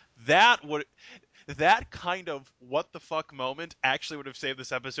people? That kind of what the fuck moment actually would have saved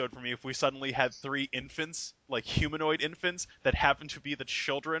this episode for me if we suddenly had 3 infants, like humanoid infants, that happen to be the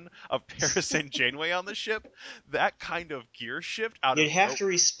children of Paris Saint Janeway on the ship. That kind of gear shift out of You'd have to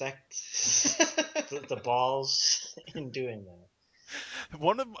respect the balls in doing that.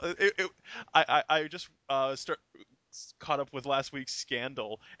 one of I just start caught up with last week's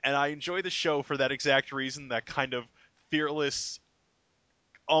Scandal, and I enjoy the show for that exact reason. That kind of fearless,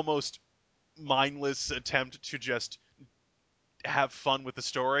 almost mindless attempt to just have fun with the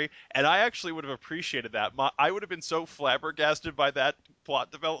story, and I actually would have appreciated that. I would have been so flabbergasted by that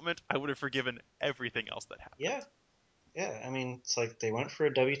plot development, I would have forgiven everything else that happened. Yeah. Yeah, I mean, it's like they went for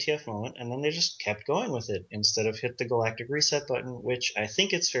a WTF moment and then they just kept going with it instead of hit the galactic reset button, which I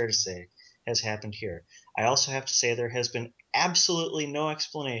think it's fair to say has happened here. I also have to say there has been absolutely no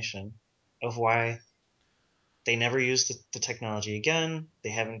explanation of why they never used the technology again.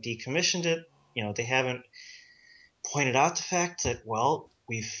 They haven't decommissioned it. They haven't pointed out the fact that, well,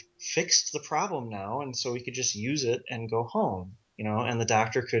 we've fixed the problem now, and so we could just use it and go home, and the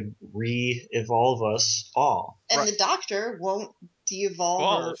doctor could re-evolve us all. And Right. the Doctor won't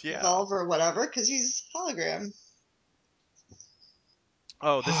de-evolve or Yeah. evolve or whatever because he's hologram.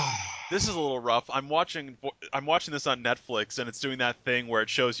 Oh, this is a little rough. I'm watching this on Netflix, and it's doing that thing where it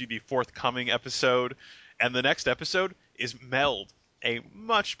shows you the forthcoming episode, and the next episode is Meld, a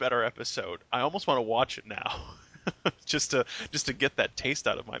much better episode. I almost want to watch it now, just to get that taste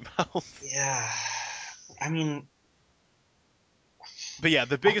out of my mouth. Yeah, I mean, But yeah,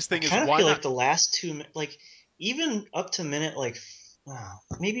 the I, biggest I thing is kind of why feel not? like the last like even up to minute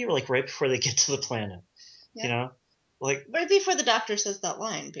maybe like right before they get to the planet, Yeah. you know, like Right before the Doctor says that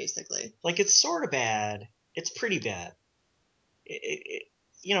line, basically. like it's sort of bad. It's pretty bad.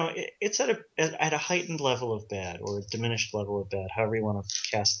 It's at a heightened level of bad or a diminished level of bad, however you want to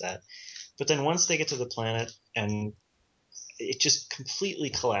cast that. But then once they get to the planet and it just completely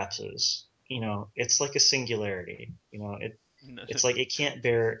collapses, it's like a singularity. It's like it can't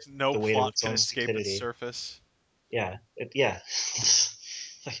bear No the weight of plot its can own escape its stupidity. surface. Yeah,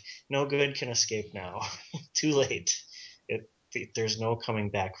 like no good can escape now. Too late. It there's no coming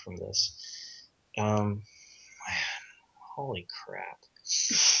back from this. Man, holy crap.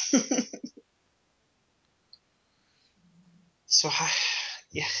 So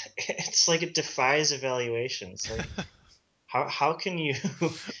yeah, it's like it defies evaluation. It's like how can you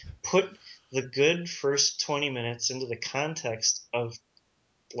put the good first 20 minutes into the context of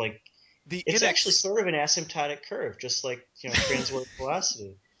like The it's actually inex sort of an asymptotic curve, just like transverse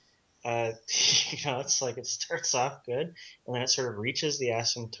velocity. uh, it's like it starts off good and then it sort of reaches the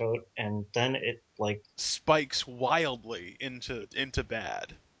asymptote and then it like spikes wildly into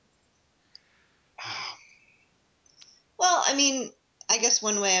bad. Well, I mean, I guess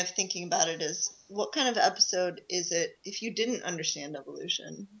one way of thinking about it is what kind of episode is it if you didn't understand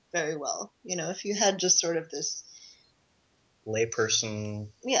evolution very well? If you had just sort of this. layperson.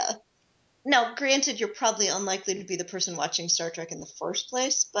 Yeah. Now, granted, you're probably unlikely to be the person watching Star Trek in the first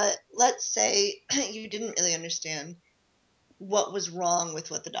place, but let's say you didn't really understand what was wrong with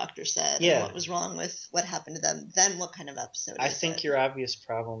what the Doctor said and Yeah, what was wrong with what happened to them, then what kind of episode I is think it? your obvious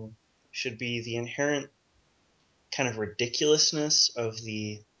problem should be the inherent kind of ridiculousness of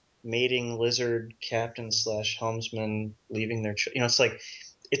the mating lizard captain slash helmsman leaving their it's like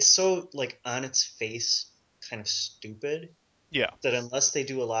it's so like on its face kind of stupid Yeah. that unless they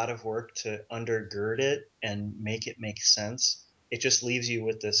do a lot of work to undergird it and make it make sense, it just leaves you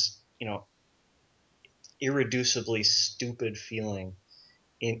with this irreducibly stupid feeling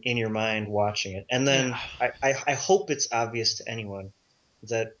in your mind watching it. And Yeah. then I hope it's obvious to anyone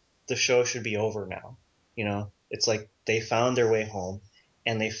that the show should be over now. It's like they found their way home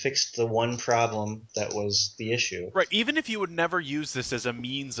and they fixed the one problem that was the issue. Right, even if you would never use this as a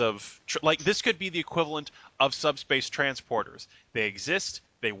means of like this could be the equivalent of subspace transporters. They exist,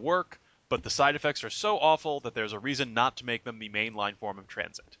 they work, but the side effects are so awful that there's a reason not to make them the mainline form of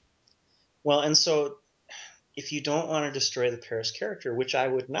transit. Well, and so if you don't want to destroy the Paris character, which I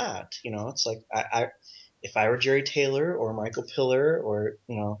would not, it's like if I were Jerry Taylor or Michael Piller or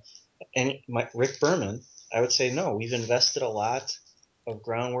Rick Berman, I would say no. We've invested a lot of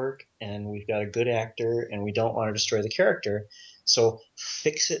groundwork and we've got a good actor and we don't want to destroy the character, so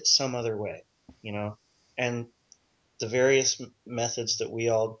fix it some other way, And the various methods that we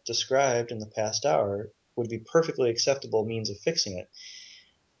all described in the past hour would be perfectly acceptable means of fixing it.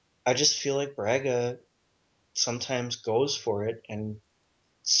 I just feel like Braga sometimes goes for it and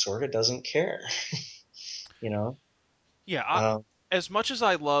sort of doesn't care, you know. Yeah, Um, as much as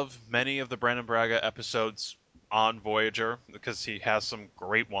I love many of the Brandon Braga episodes on Voyager because he has some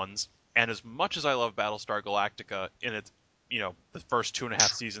great ones, and as much as I love Battlestar Galactica in its the first 2.5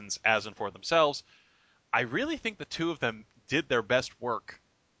 seasons as and for themselves, I really think the two of them did their best work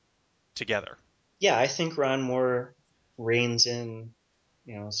together. yeah, I think Ron Moore reins in,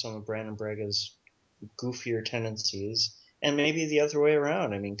 some of Brandon Braga's goofier tendencies, and maybe the other way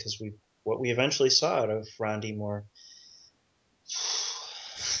around. I mean, because what we eventually saw out of Ron D. Moore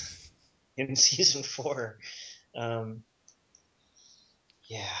in season 4, um,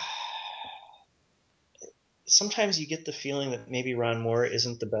 yeah. Sometimes you get the feeling that maybe Ron Moore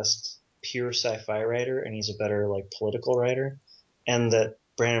isn't the best pure sci-fi writer, and he's a better like political writer, and that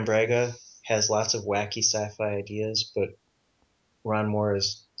Brandon Braga has lots of wacky sci-fi ideas, but Ron Moore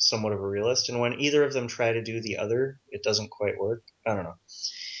is somewhat of a realist. And when either of them try to do the other, it doesn't quite work. I don't know.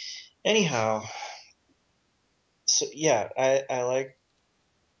 Anyhow, so yeah, I like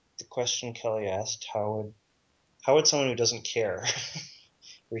the question Kelly asked. How would someone who doesn't care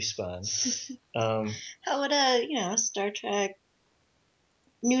respond? How would a new Star Trek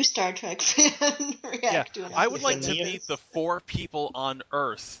fan Yeah, react to an I would episode like If to like Neo- meet the this? 4 people on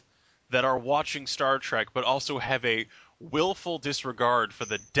Earth that are watching Star Trek but also have a willful disregard for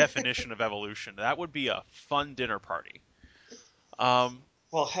the definition of evolution. That would be a fun dinner party. Um,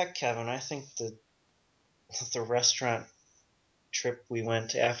 well, heck, Kevin, I think the restaurant trip we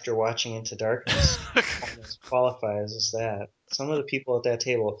went after watching Into Darkness almost qualifies as that. Some of the people at that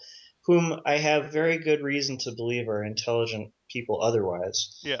table, whom I have very good reason to believe are intelligent people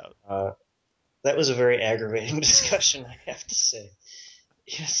otherwise, yeah. that was a very aggravating discussion, I have to say.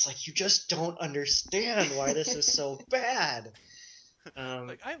 It's like, you just don't understand why this is so bad.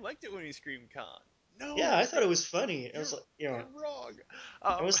 Like, I liked it when he screamed Khan. Yeah, No, I thought it was funny. It you're, was like, you're wrong.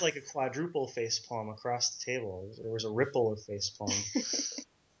 it was like a quadruple facepalm across the table. There was a ripple of facepalm.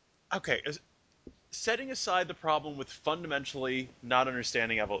 Okay, setting aside the problem with fundamentally not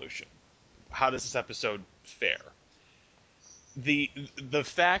understanding evolution, how does this episode fare? The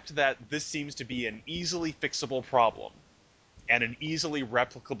fact that this seems to be an easily fixable problem and an easily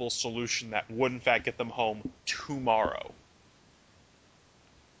replicable solution that would in fact get them home tomorrow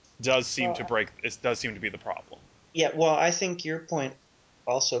does seem to Well, break. It does seem to be the problem. yeah, well, I think your point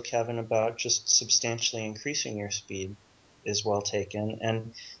also, Kevin, about just substantially increasing your speed is well taken.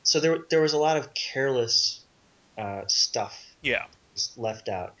 And so there was a lot of careless stuff Yeah, left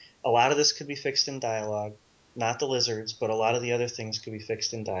out. A lot of this could be fixed in dialogue, not the lizards, but a lot of the other things could be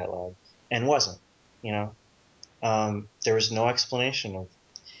fixed in dialogue, and wasn't. You know, there was no explanation of.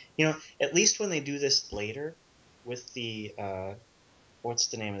 At least when they do this later with the what's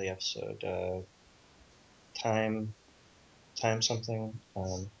the name of the episode? Time, time something.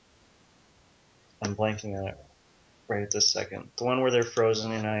 I'm blanking on it right at this second. The one where they're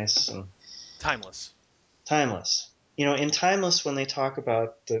frozen in ice and timeless. Timeless. In Timeless, when they talk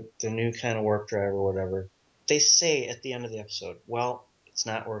about the new kind of warp drive or whatever, they say at the end of the episode, well, it's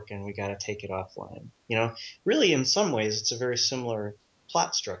not working. We got to take it offline. Really, in some ways, it's a very similar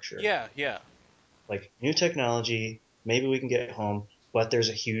plot structure. Yeah, yeah, Like, new technology, maybe we can get it home, but there's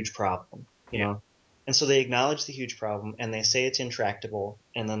a huge problem, you yeah, know? And so they acknowledge the huge problem and they say it's intractable,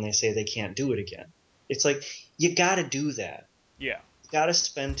 and then they say they can't do it again. It's like, you got to do that. yeah, Got to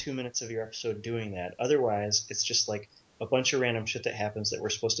spend 2 minutes of your episode doing that. Otherwise, it's just like a bunch of random shit that happens that we're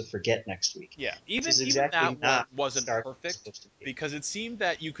supposed to forget next week, yeah. which Even is even exactly that one not what wasn't Star Trek is perfect supposed to be. because it seemed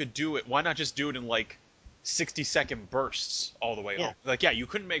that you could do it. Why not just do it in like 60-second bursts all the way Yeah. home? Like, yeah, you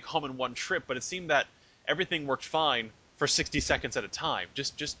couldn't make home in one trip, but it seemed that everything worked fine for 60 seconds at a time.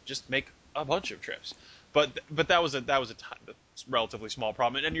 Just make a bunch of trips. But that was a relatively small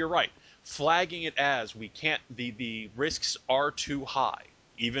problem. And you're right, flagging it as we can't. The risks are too high,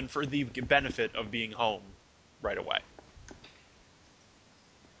 even for the benefit of being home right away.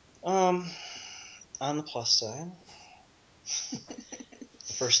 Um, on the plus side,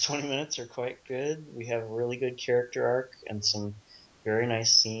 the first 20 minutes are quite good. We have a really good character arc and some very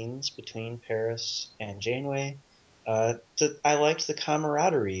nice scenes between Paris and Janeway. I liked the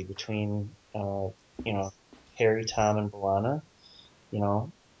camaraderie between, Harry, Tom, and B'Elanna. You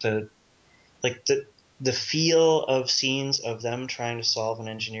know, the like the feel of scenes of them trying to solve an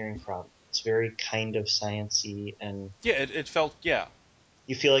engineering problem. It's very kind of sciency, and Yeah, it felt yeah.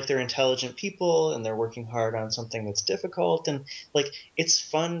 you feel like they're intelligent people and they're working hard on something that's difficult, and like it's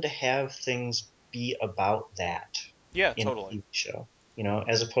fun to have things be about that Yeah, in a totally. TV show.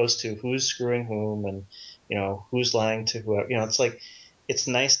 As opposed to who's screwing whom and who's lying to whoever. It's like it's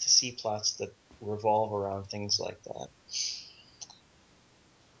nice to see plots that revolve around things like that.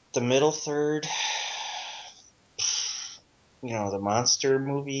 The middle third, the monster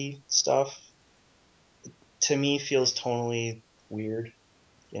movie stuff to me feels tonally weird,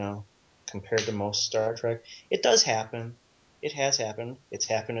 you know, compared to most Star Trek. It does happen. It has happened. It's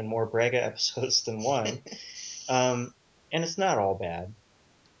happened in more Braga episodes than one. And it's not all bad.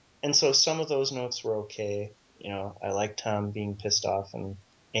 And so some of those notes were okay. I like Tom being pissed off and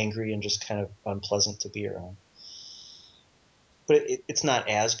angry and just kind of unpleasant to be around. But it's not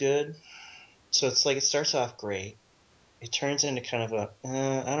as good. So it's like it starts off great. It turns into kind of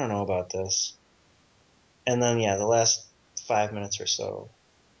I don't know about this. And then, yeah, the last 5 minutes or so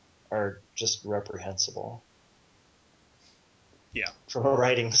are just reprehensible Yeah. from a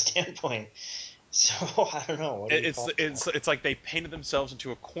writing standpoint. So I don't know. What do we It's call that? it's it's like they painted themselves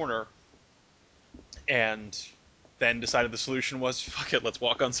into a corner and then decided the solution was, fuck it, let's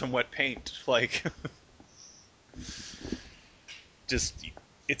walk on some wet paint. Like, just,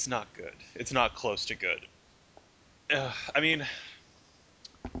 it's not good. It's not close to good. I mean,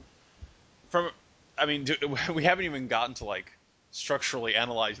 from, I mean, we haven't even gotten to like structurally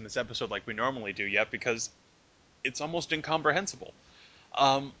analyzing this episode like we normally do yet because it's almost incomprehensible.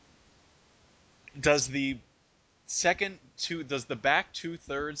 Um, does the does the back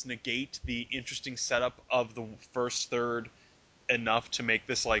 2/3 negate the interesting setup of the first third enough to make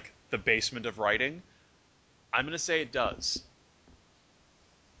this like the basement of writing? I'm gonna say it does.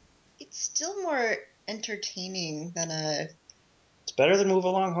 It's still more entertaining than a It's better than Move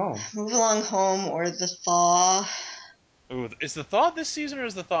Along Home. Move Along Home or The Thaw. Ooh, is the Thaw this season or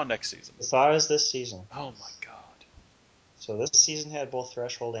is the Thaw next season? The Thaw is this season. Oh my god. So this season had both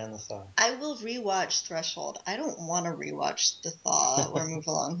Threshold and The Thaw. I will rewatch Threshold. I don't want to rewatch The Thaw or Move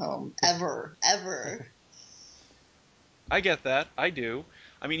Along Home ever. I get that. I do.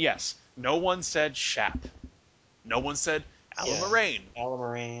 I mean, yes, no one said Shap. No one said Alan Moraine. Alan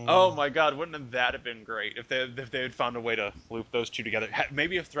Moraine. Oh my god, wouldn't that have been great if they had found a way to loop those two together?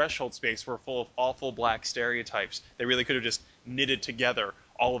 Maybe if Threshold Space were full of awful black stereotypes, they really could have just knitted together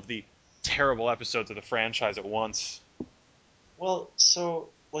all of the terrible episodes of the franchise at once. Well, so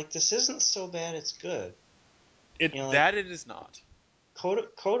like this isn't so bad it's good. It is not. Code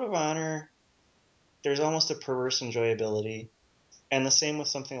of Honor, there's almost a perverse enjoyability, and the same with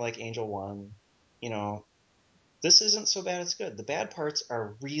something like Angel One. You know, this isn't so bad it's good. The bad parts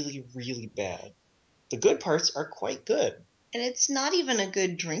are really, really bad. The good parts are quite good. And it's not even a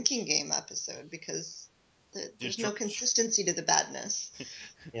good drinking game episode because there's no consistency to the badness.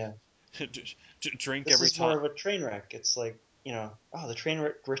 Yeah. Drink this every is time. more of a train wreck. It's like, the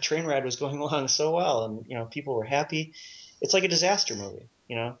train ride was going along so well, and people were happy. It's like a disaster movie,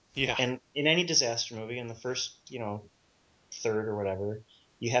 Yeah. And in any disaster movie, in the first, third or whatever,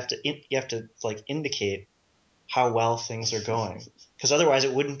 you have to like indicate how well things are going, because otherwise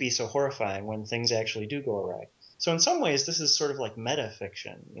it wouldn't be so horrifying when things actually do go awry. So in some ways, this is sort of like meta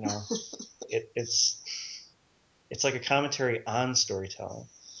fiction. It's like a commentary on storytelling.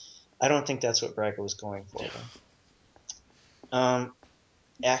 I don't think that's what Braga was going for, though.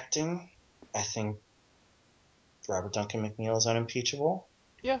 Acting, I think Robert Duncan McNeil is unimpeachable.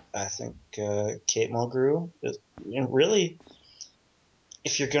 Yeah. I think Kate Mulgrew is, really,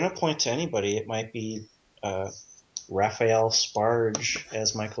 if you're going to point to anybody, it might be Raphael Sparge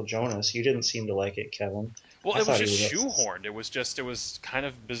as Michael Jonas. You didn't seem to like it, Kevin. Well, I it was thought just he was. shoehorned. It was kind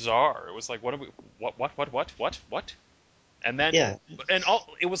of bizarre. It was like, what? And then, Yeah.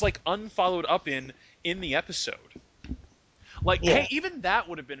 it was like unfollowed up in the episode. Like, Yeah. hey, even that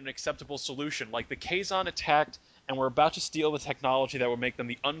would have been an acceptable solution. Like, the Kazon attacked, and we're about to steal the technology that would make them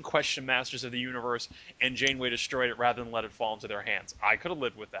the unquestioned masters of the universe, and Janeway destroyed it rather than let it fall into their hands. I could have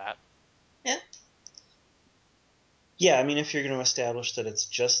lived with that. Yeah. Yeah, I mean, if you're going to establish that it's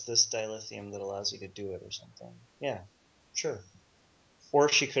just this dilithium that allows you to do it or something, yeah, sure. Or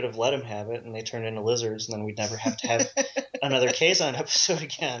she could have let him have it, and they turned into lizards, and then we'd never have to have another Kazon episode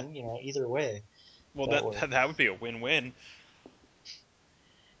again. Either way. Well, that would be a win-win.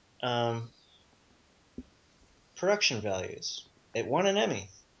 Production values. It won an Emmy.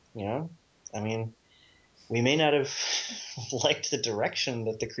 I mean, we may not have liked the direction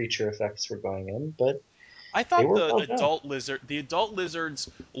that the creature effects were going in, but I they thought were well done. the adult lizards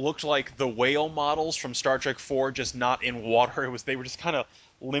looked like the whale models from Star Trek 4, just not in water. They were just kind of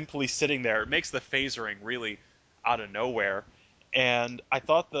limply sitting there. It makes the phasering really out of nowhere. And I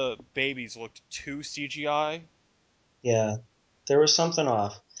thought the babies looked too CGI. Yeah, there was something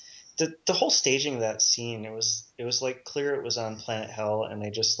off. The whole staging of that scene, it was like clear it was on Planet Hell, and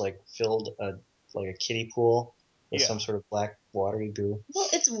they just like filled a kiddie pool with Yeah. some sort of black watery goo. Well,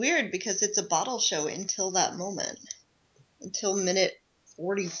 it's weird because it's a bottle show until that moment. Until minute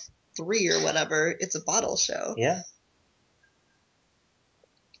 43 or whatever, it's a bottle show. Yeah.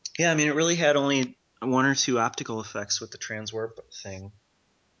 Yeah, I mean, it really had only one or two optical effects with the transwarp thing.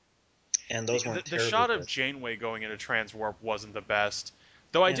 And those weren't The terribly shot of good. Janeway going into transwarp wasn't the best.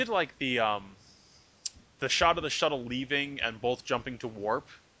 Though I did like the shot of the shuttle leaving and both jumping to warp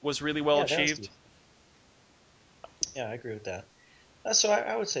was really well achieved. Yeah, I agree with that. So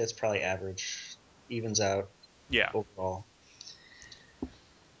I would say it's probably average, evens out Yeah. overall.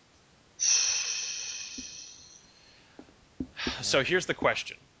 So here's the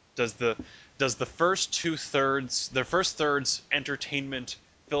question: Does the first 2/3, the first third's entertainment,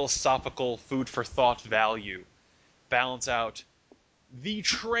 philosophical, food for thought value balance out the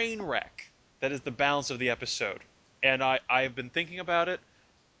train wreck that is the balance of the episode? And I've been thinking about it.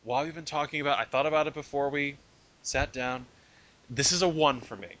 while we've been talking about, I thought about it before we sat down. This is a 1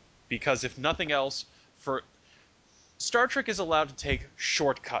 for me because if nothing else, for Star Trek is allowed to take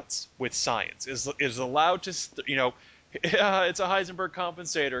shortcuts with science. Is allowed to, it's a Heisenberg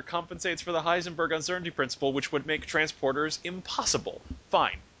compensator. Compensates for the Heisenberg uncertainty principle, which would make transporters impossible.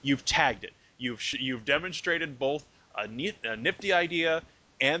 Fine, you've tagged it. You've demonstrated both a nifty idea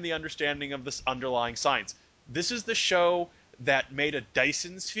and the understanding of this underlying science. This is the show that made a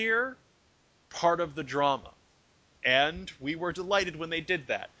Dyson sphere part of the drama, and we were delighted when they did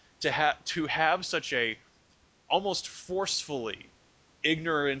that. To have such a almost forcefully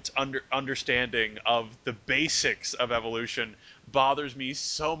ignorant understanding of the basics of evolution bothers me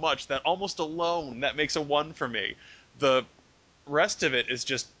so much that almost alone that makes a 1 for me. The rest of it is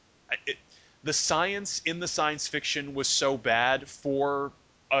just it, the science in the science fiction was so bad for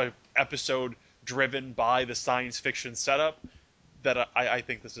a episode driven by the science fiction setup that I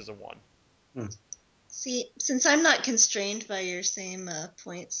think this is a 1. Hmm. See, since I'm not constrained by your same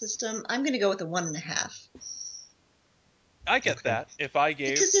point system, I'm going to go with a 1.5. I get Okay. that. If I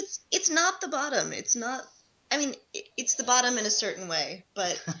gave Because it's not the bottom. It's not. I mean, it's the bottom in a certain way,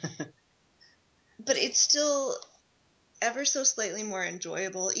 but it's still ever so slightly more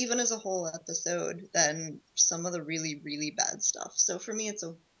enjoyable, even as a whole episode, than some of the really, really bad stuff. So for me, it's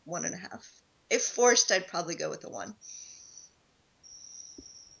a 1.5. If forced, I'd probably go with a 1.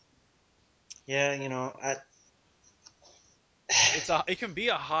 Yeah, it can be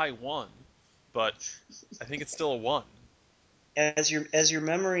a high 1, but I think it's still a 1. as your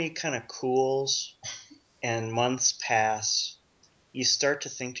memory kind of cools and months pass, you start to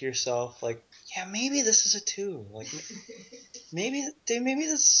think to yourself like, yeah, maybe this is a 2. Like maybe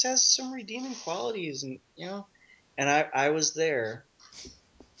this has some redeeming qualities, and I was there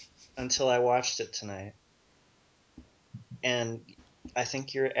until I watched it tonight, and I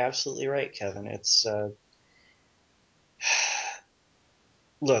think you're absolutely right, Kevin. It's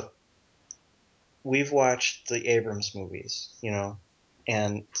look, we've watched the Abrams movies,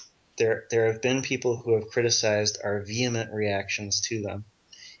 and there have been people who have criticized our vehement reactions to them,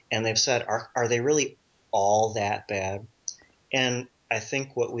 and they've said, are they really all that bad? And I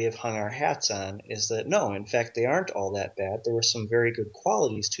think what we have hung our hats on is that no, in fact, they aren't all that bad. There were some very good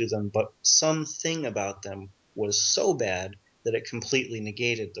qualities to them, but something about them was so bad that it completely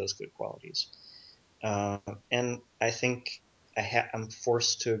negated those good qualities. Uh, and I think I'm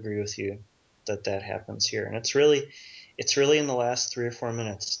forced to agree with you that happens here. And it's really in the last 3 or 4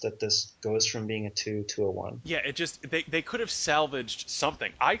 minutes that this goes from being a 2 to a 1. Yeah, it just they could have salvaged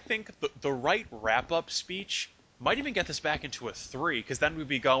something. I think the right wrap up speech might even get this back into a 3, because then we'd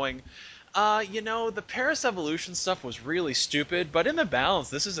be going, the Paris evolution stuff was really stupid, but in the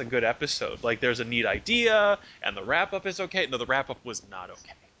balance, this is a good episode. Like, there's a neat idea, and the wrap up is okay. No, the wrap up was not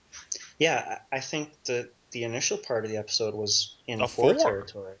okay. Yeah, I think that the initial part of the episode was in A 4 4.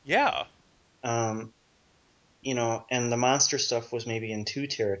 territory. Yeah. Um, and the monster stuff was maybe in 2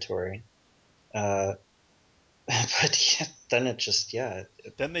 territory. Uh, but yeah, then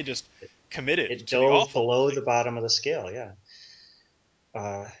Then they just committed it to the dove awful below line. the bottom of the scale. Yeah,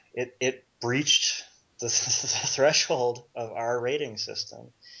 it breached the threshold of our rating system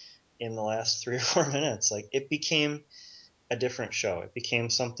in the last 3 or 4 minutes. Like it became a different show. It became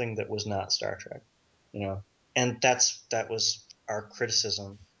something that was not Star Trek, and that was our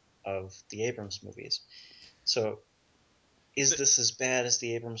criticism of the Abrams movies. So is this as bad as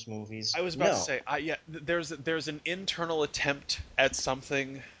the Abrams movies? I was about to No. say, there's an internal attempt at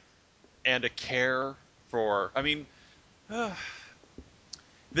something and a care for. I mean,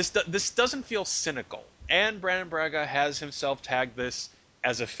 this doesn't feel cynical, and Brandon Braga has himself tagged this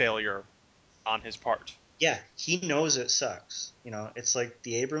as a failure on his part. Yeah, he knows it sucks. It's like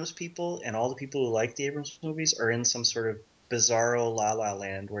the Abrams people and all the people who like the Abrams movies are in some sort of bizarro la la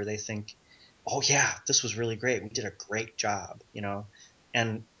land where they think, oh yeah, this was really great. We did a great job,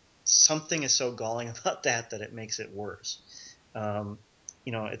 and something is so galling about that it makes it worse.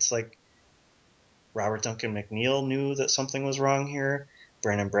 It's like Robert Duncan McNeil knew that something was wrong here.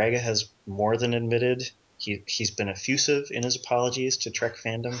 Brandon Braga has more than admitted he's been effusive in his apologies to Trek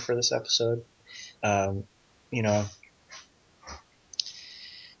fandom for this episode. Um, you know,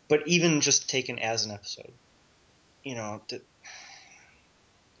 but even just taken as an episode, you know,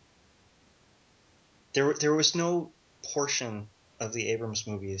 there was no portion of the Abrams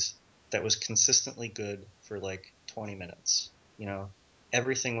movies that was consistently good for like 20 minutes.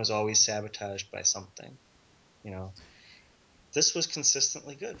 Everything was always sabotaged by something. You know, this was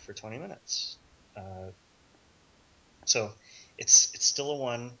consistently good for 20 minutes. Uh, so it's still a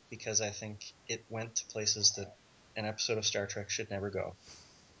 1 because I think it went to places that an episode of Star Trek should never go.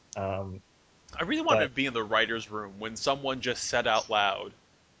 I really wanted to be in the writer's room when someone just said out loud,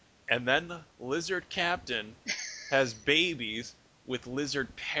 and then the Lizard Captain has babies with Lizard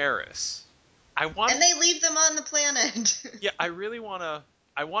Paris. And they leave them on the planet. Yeah, I really wanna.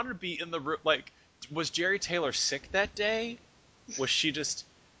 I wanted to be in the room. Like, was Jerry Taylor sick that day? Was she just?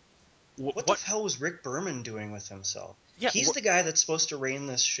 What the hell was Rick Berman doing with himself? Yeah, He's the guy that's supposed to rein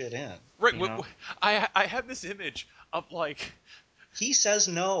this shit in. right. You know? I had this image of he says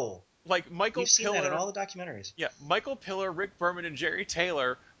no. Michael You've seen that in Piller. all the documentaries. Yeah, Michael Piller, Rick Berman, and Jerry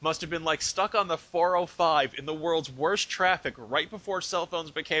Taylor must have been stuck on the 405 in the world's worst traffic right before cell phones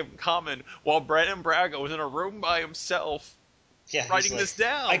became common, while Brandon Braga was in a room by himself, Yeah, writing this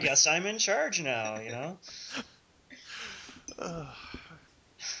down. I guess I'm in charge now,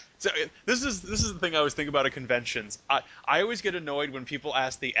 So this is the thing I always think about at conventions. I always get annoyed when people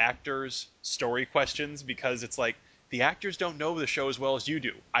ask the actors story questions because it's like the actors don't know the show as well as you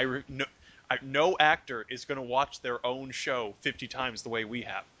do. No actor is going to watch their own show 50 times the way we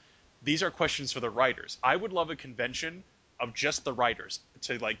have. These are questions for the writers. I would love a convention of just the writers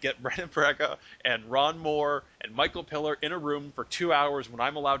to get Brandon Braga and Ron Moore and Michael Piller in a room for 2 hours when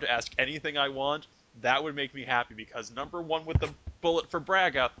I'm allowed to ask anything I want. That would make me happy because number one with the bullet for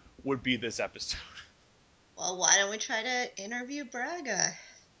Braga would be this episode. Well, why don't we try to interview Braga?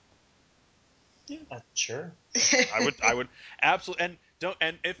 Sure. I would absolutely,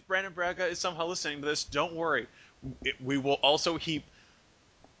 and if Brandon Braga is somehow listening to this, don't worry. We will also heap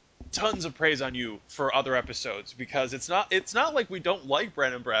tons of praise on you for other episodes because it's not like we don't like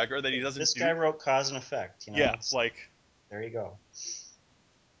Brandon Braga or that he doesn't. This guy wrote Cause and Effect. Yeah, there you go.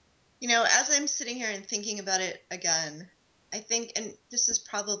 As I'm sitting here and thinking about it again, I think, and this is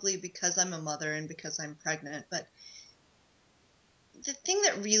probably because I'm a mother and because I'm pregnant, but the thing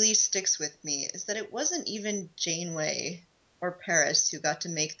that really sticks with me is that it wasn't even Janeway or Paris who got to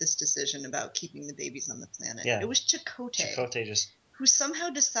make this decision about keeping the babies on the planet. Yeah. It was Chakotay. Who somehow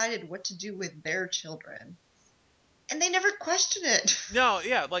decided what to do with their children. And they never questioned it. No,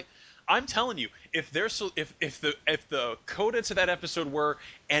 yeah, I'm telling you, if the coda to that episode were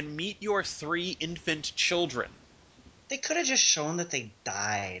and meet your 3 infant children, they could have just shown that they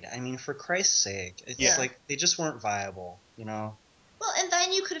died. I mean, for Christ's sake, it's like they just weren't viable, Well, and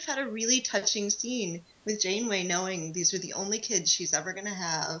then you could have had a really touching scene with Janeway knowing these are the only kids she's ever going to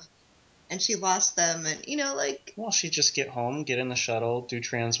have, and she lost them, and, Well, she'd just get home, get in the shuttle, do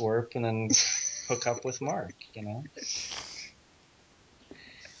transwarp, and then hook up with Mark, Do you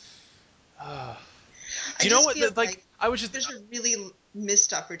know what? I was just... There's a really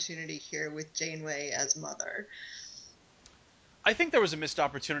missed opportunity here with Janeway as mother. I think there was a missed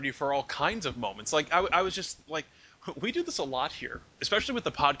opportunity for all kinds of moments. I was just we do this a lot here, especially with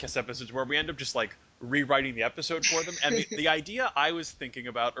the podcast episodes where we end up just rewriting the episode for them. And the idea I was thinking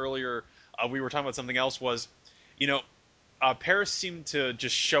about earlier, we were talking about something else, was, Paris seemed to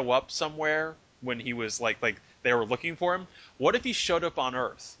just show up somewhere when he was they were looking for him. What if he showed up on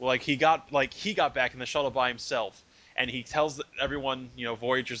Earth? He got back in the shuttle by himself, and he tells everyone,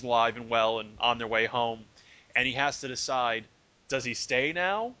 Voyager's alive and well and on their way home, and he has to decide. Does he stay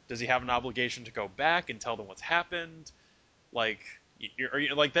now? Does he have an obligation to go back and tell them what's happened? That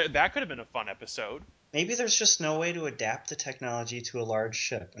could have been a fun episode. Maybe there's just no way to adapt the technology to a large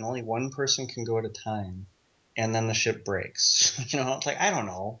ship, and only one person can go at a time, and then the ship breaks. I don't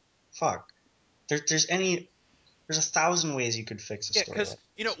know. Fuck. There's 1,000 ways you could fix a story. Because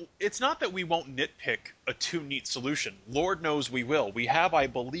it's not that we won't nitpick a too neat solution. Lord knows we will. We have, I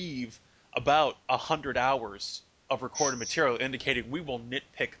believe, about 100 hours of recorded material indicating we will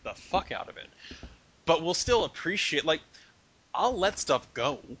nitpick the fuck out of it. But we'll still appreciate, I'll let stuff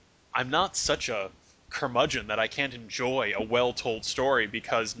go. I'm not such a curmudgeon that I can't enjoy a well-told story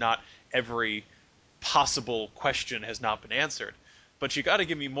because not every possible question has not been answered. But you got to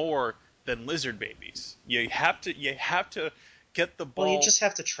give me more than lizard babies. You have to get the ball. Well, you just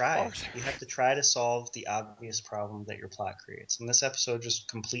have to try. You have to try to solve the obvious problem that your plot creates. And this episode just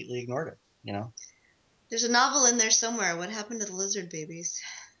completely ignored it, There's a novel in there somewhere. What happened to the lizard babies?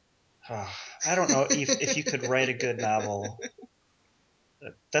 I don't know if you could write a good novel.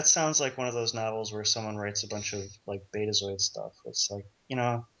 That sounds like one of those novels where someone writes a bunch of Betazoid stuff. It's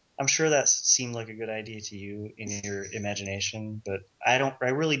I'm sure that seemed like a good idea to you in your imagination, but I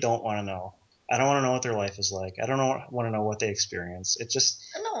really don't want to know. I don't want to know what their life is like. I don't want to know what they experience. It just...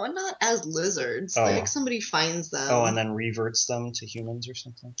 No, not as lizards. Somebody finds them. Oh, and then reverts them to humans or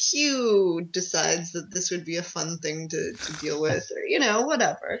something? Q decides that this would be a fun thing to deal with, or,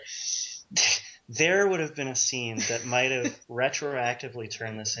 whatever. There would have been a scene that might have retroactively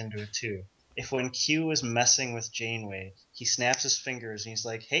turned this into a 2. if when Q was messing with Janeway, he snaps his fingers and he's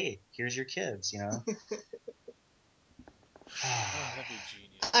like, "Hey, here's your kids," you know. Oh, that'd be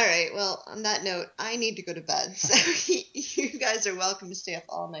genius. All right. Well, on that note, I need to go to bed. So you guys are welcome to stay up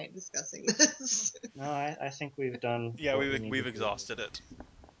all night discussing this. No, I think we've done. Yeah, what we need we've to do. exhausted it.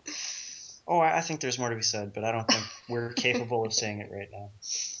 Oh, I think there's more to be said, but I don't think we're capable of saying it right now.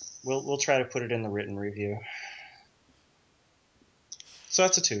 We'll try to put it in the written review. So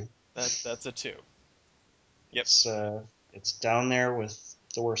that's a 2. That's a 2. Yep. It's down there with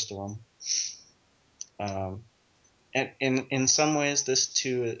the worst of them. And in some ways, this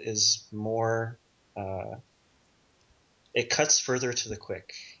 2 is more. It cuts further to the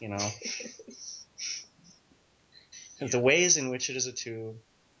quick, you know. Yeah. The ways in which it is a 2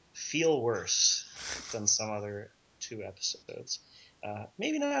 feel worse than some other 2 episodes.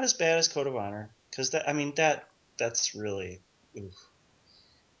 Maybe not as bad as Code of Honor, because that's really. Oof.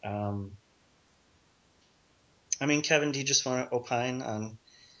 Kevin, do you just want to opine on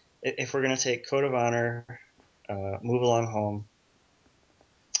if we're going to take Code of Honor, Move Along Home,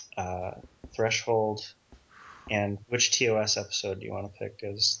 Threshold, and which TOS episode do you want to pick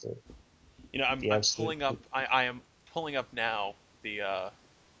as the I'm absolute? pulling up. I am pulling up now the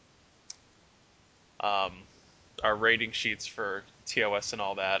um our rating sheets for TOS and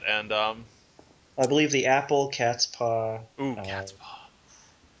all that, and I believe the Apple, Cat's Paw. ooh, Cat's Paw.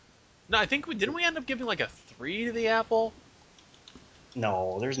 No, I think we end up giving like a 3 to the Apple.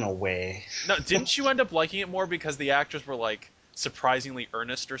 No, there's no way. No, didn't you end up liking it more because the actors were like surprisingly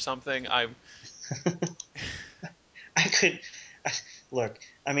earnest or something? I could look.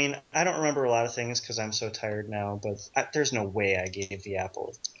 I don't remember a lot of things because I'm so tired now. But there's no way I gave the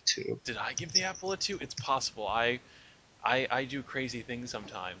Apple a 2. Did I give the Apple a 2? It's possible. I do crazy things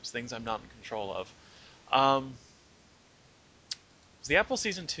sometimes, things I'm not in control of. Was the Apple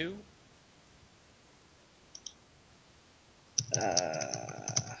season 2?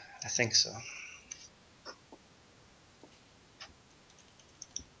 I think so.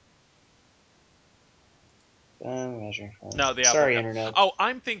 No, the Apple. Sorry, internet. Oh,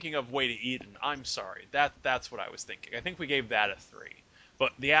 I'm thinking of Way to Eden. I'm sorry. That's what I was thinking. I think we gave that a 3.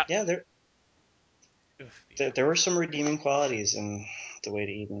 But the app. Yeah, The there were some redeeming qualities in The Way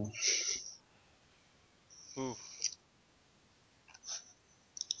to Eden. Ooh.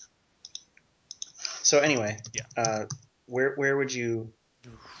 So anyway, Yeah. where would you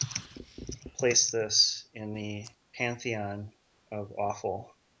place this in the pantheon of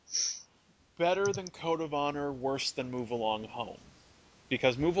awful? Better than Code of Honor, worse than Move Along Home.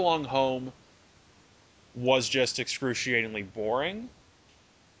 Because Move Along Home was just excruciatingly boring.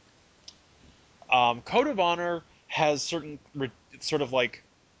 Code of Honor has certain sort of like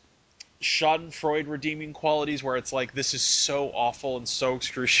Schadenfreude redeeming qualities where it's like this is so awful and so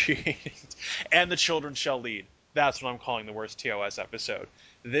excruciating, and the children shall lead. That's what I'm calling the worst TOS episode.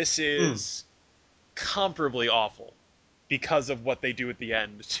 This is comparably awful because of what they do at the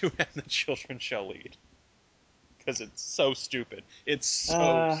end to end the children shall lead. Because it's so stupid. It's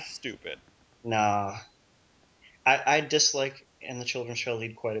so stupid. Nah. I dislike And the Children Shall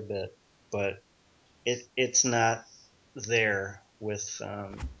Lead quite a bit, but it's not there with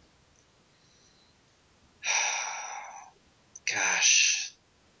gosh,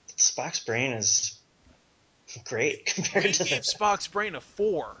 Spock's brain is great compared We to gave the Spock's brain a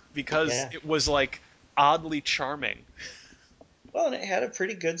 4 because yeah. it was like oddly charming. Well, and it had a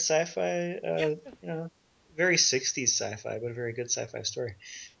pretty good sci-fi, Yeah. very 60s sci-fi, but a very good sci-fi story.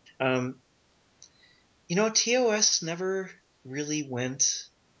 Um, TOS never really went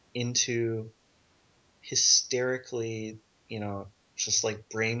into hysterically, just like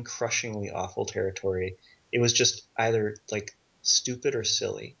brain crushingly awful territory. It was just either like stupid or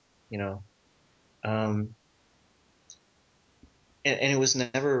silly, you know. Um, and it was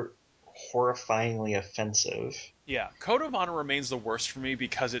never horrifyingly offensive. Yeah, Code of Honor remains the worst for me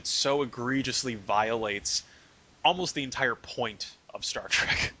because it so egregiously violates almost the entire point of Star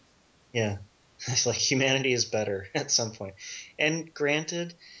Trek. Yeah. It's like humanity is better at some point. And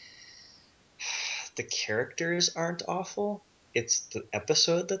granted, the characters aren't awful. It's the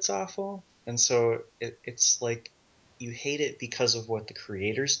episode that's awful. And so it's like you hate it because of what the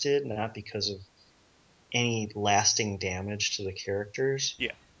creators did, not because of any lasting damage to the characters.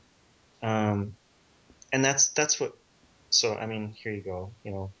 Yeah. Um, and that's what. So here you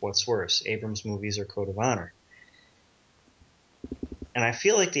go. What's worse, Abrams movies or Code of Honor? And I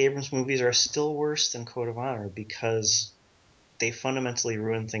feel like the Abrams movies are still worse than Code of Honor because they fundamentally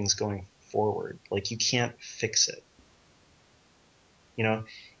ruin things going forward. Like you can't fix it.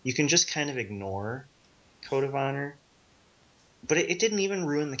 You can just kind of ignore Code of Honor, but it didn't even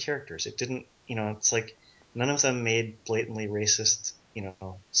ruin the characters. It didn't it's like none of them made blatantly racist,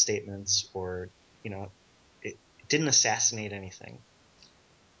 statements, or, it didn't assassinate anything.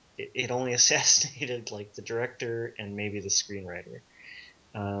 It only assassinated like the director and maybe the screenwriter.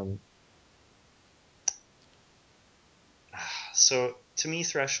 Um, so to me,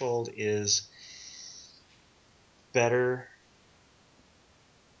 Threshold is better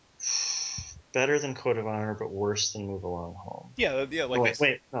than Code of Honor, but worse than Move Along Home. Yeah, Oh, like I said.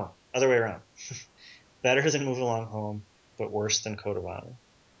 wait, no, other way around. Better than Move Along Home, but worse than Code of Honor.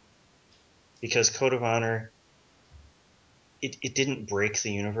 Because Code of Honor, it didn't break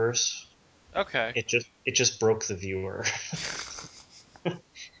the universe. Okay. It just broke the viewer.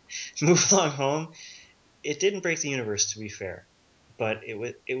 Move Along Home, it didn't break the universe, to be fair, but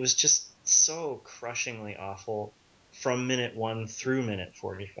it was just so crushingly awful from minute 1 through minute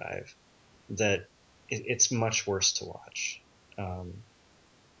 45 that it's much worse to watch.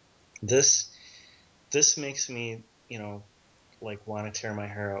 This this makes me, like want to tear my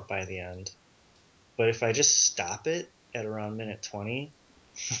hair out by the end. But if I just stop it at around minute 20,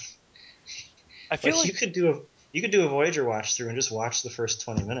 I feel like like you could do a Voyager watch through and just watch the first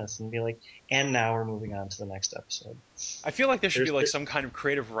 20 minutes and be like, and now we're moving on to the next episode. there should be There's like some kind of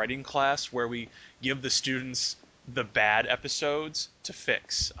creative writing class where we give the students the bad episodes to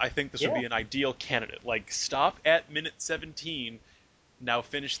fix. I think this would yeah, be an ideal candidate. Like stop at minute 17, now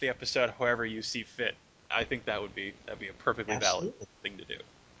finish the episode however you see fit. I think that'd be a perfectly valid absolutely. thing to do.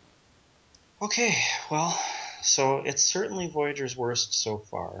 Okay, well, so it's certainly Voyager's worst so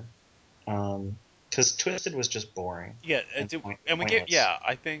far. Because Twisted was just boring Yeah, and and we gave pointless.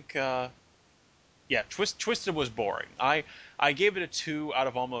 I think yeah, Twisted was boring. I gave it a 2 out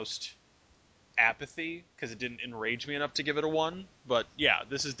of almost apathy because it didn't enrage me enough to give it a 1. But yeah,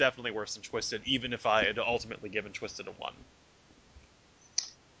 this is definitely worse than Twisted, even if I had ultimately given Twisted a 1.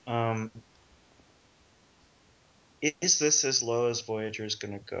 Um, is this as low as Voyager's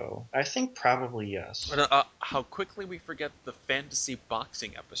gonna go? I think probably yes. But how quickly we forget the fantasy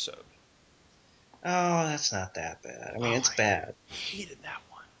boxing episode. Oh, that's not that bad. I mean, Oh, it's I bad. hated that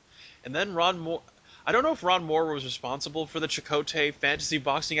one. And then Ron Moore. I don't know if Ron Moore was responsible for the Chakotay fantasy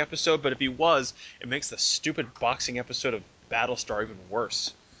boxing episode, but if he was, it makes the stupid boxing episode of Battlestar even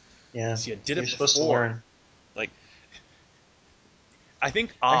worse. Yeah, See, I did you're it supposed to before. learn. Like, I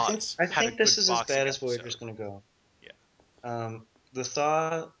think I think Oz I had a think this good is as bad boxing as Voyager's episode. gonna go. Yeah. The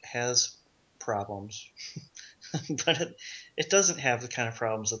Thaw has problems, but it doesn't have the kind of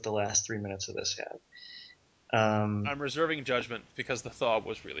problems that the last 3 minutes of this had. I'm reserving judgment because the thaw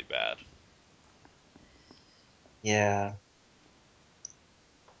was really bad. Yeah.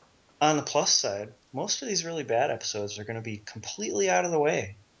 On the plus side, most of these really bad episodes are going to be completely out of the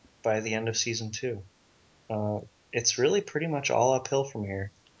way by the end of season 2. Uh, it's really pretty much all uphill from here.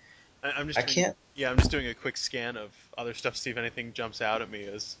 I'm just I doing can't. I'm just doing a quick scan of other stuff. See if anything jumps out at me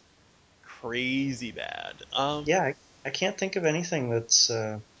as crazy bad. Yeah, I can't think of anything that's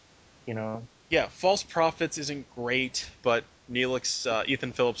you know. Yeah, False Prophets isn't great, but Neelix,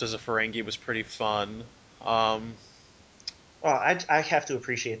 Ethan Phillips as a Ferengi was pretty fun. Um, Well, I have to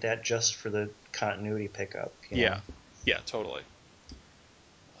appreciate that just for the continuity pickup. yeah, yeah, totally.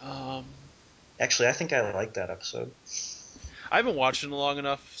 Um, Actually, I think I like that episode. I haven't watched it long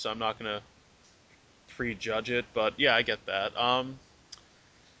enough, so I'm not gonna prejudge it. But yeah, I get that.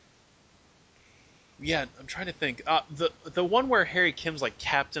 Yeah, I'm trying to think. The one where Harry Kim's like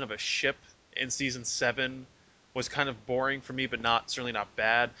captain of a ship in season 7 was kind of boring for me, but not certainly not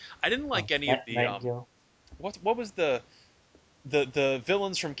bad. I didn't Oh, like any of the Nightingale. what was the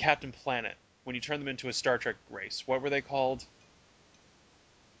villains from Captain Planet when you turn them into a Star Trek race? What were they called?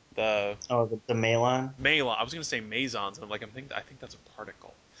 The Oh, the Malon. Malon. I was gonna say Mazons, and I think that's a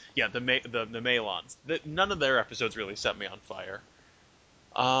particle. Yeah, the Malons. None of their episodes really set me on fire.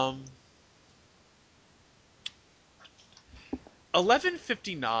 Um,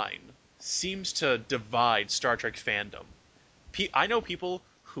 1159 seems to divide Star Trek fandom. I know people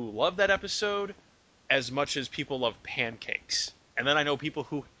who love that episode as much as people love pancakes. And then I know people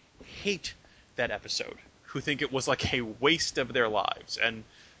who hate that episode, who think it was like a waste of their lives. And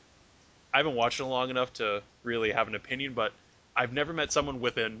I haven't watched it long enough to really have an opinion, but I've never met someone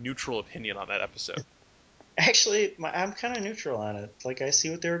with a neutral opinion on that episode. Actually, I'm kind of neutral on it. Like, I see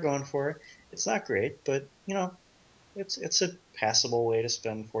what they were going for. It's not great, but it's a passable way to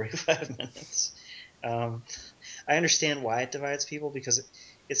spend 45 minutes. Um, I understand why it divides people because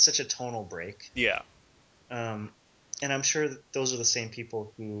it's such a tonal break. Yeah. Um, and I'm sure that those are the same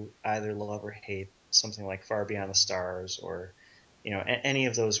people who either love or hate something like Far Beyond the Stars, or any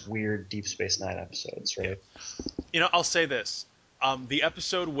of those weird Deep Space Nine episodes, Yeah. right? I'll say this. The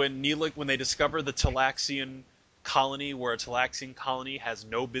episode when when they discover the Talaxian colony, where a Talaxian colony has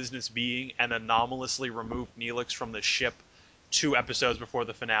no business being, and anomalously remove Neelix from the ship 2 episodes before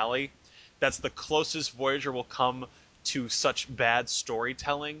the finale. That's the closest Voyager will come to such bad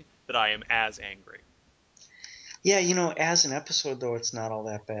storytelling that I am as angry. Yeah, as an episode though, it's not all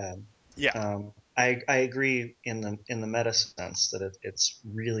that bad. Yeah. I agree in the meta sense that it's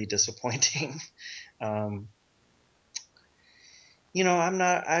really disappointing. I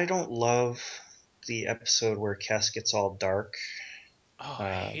don't love the episode where Kes gets all dark. Oh,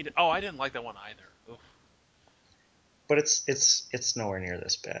 I hate it. Oh, I didn't like that one either. Oof. But it's nowhere near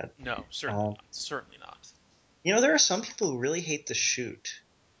this bad. No, certainly not. Certainly not. There are some people who really hate the shoot.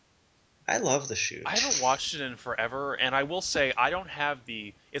 I love the shoot. I haven't watched it in forever, and I will say I don't have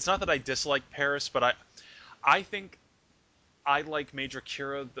the. It's not that I dislike Paris, but I think I like Major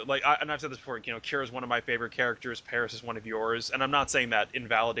Kira. And I've said this before. Kira is one of my favorite characters. Paris is one of yours, and I'm not saying that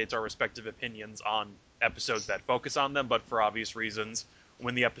invalidates our respective opinions on episodes that focus on them, but for obvious reasons,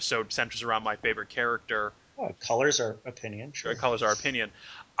 when the episode centers around my favorite character, Colors our opinion, sure. it colors our opinion.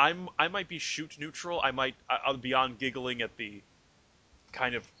 I might be shoot neutral. I'll be on giggling at the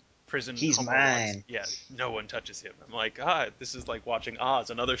kind of prison He's homoerotics. mine. Yeah, no one touches him. I'm like, this is like watching Oz,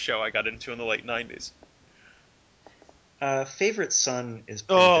 another show I got into in the late '90s. Favorite son is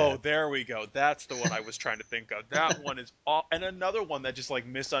pretty Oh, bad. there we go. That's the one I was trying to think of. That one is all, and another one that just like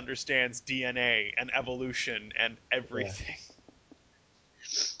misunderstands DNA and evolution and everything.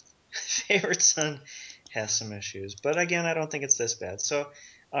 Favorite son has some issues, but again, I don't think it's this bad. So,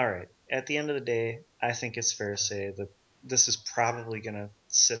 all right, at the end of the day, I think it's fair to say that this is probably going to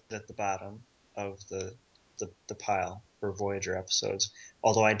sit at the bottom of the pile for Voyager episodes.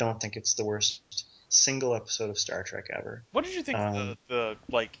 Although I don't think it's the worst single episode of Star Trek ever. What did you think the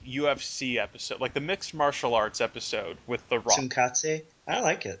like UFC episode, like the mixed martial arts episode with The Rock? Tsunkatse, I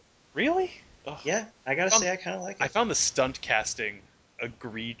like it. Really? Ugh. Yeah, I gotta say I kind of like I it. found the stunt casting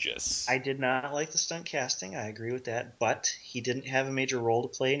egregious. I did not like the stunt casting. I agree with that, but he didn't have a major role to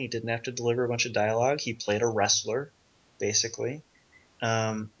play, and he didn't have to deliver a bunch of dialogue. He played a wrestler, basically,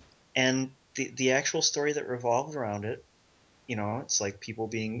 and the actual story that revolved around it, it's like people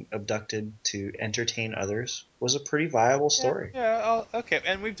being abducted to entertain others, was a pretty viable story. Yeah. Okay,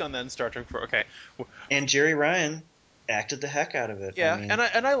 and we've done that in Star Trek before. Okay. And Jerry Ryan acted the heck out of it. I Yeah, mean,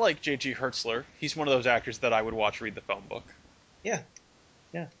 and I like J.G. Hertzler. He's one of those actors that I would watch read the phone book. yeah,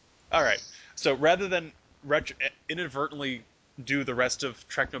 yeah. All right. So rather than inadvertently do the rest of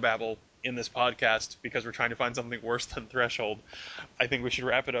Treknobabble in this podcast because we're trying to find something worse than Threshold, I think we should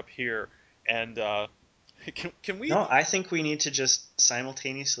wrap it up here. And can we? No, I think we need to just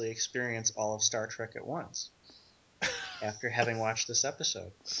simultaneously experience all of Star Trek at once after having watched this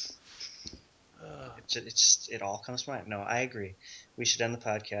episode. It all comes to mind. No, I agree. We should end the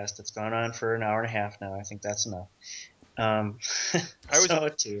podcast. It's gone on for an hour and a half now. I think that's enough. Um, I always so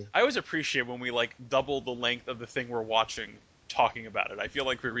too. I always appreciate when we like double the length of the thing we're watching talking about it. I feel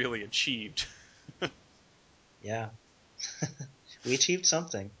like we really achieved. Yeah, we achieved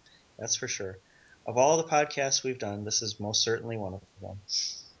something. That's for sure. Of all the podcasts we've done, this is most certainly one of them.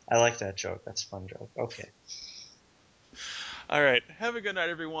 I like that joke. That's a fun joke. Okay. All right. Have a good night,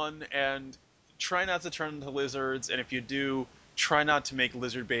 everyone, and try not to turn into lizards. And if you do, try not to make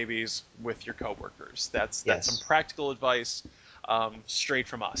lizard babies with your coworkers. That's some Yes. practical advice, straight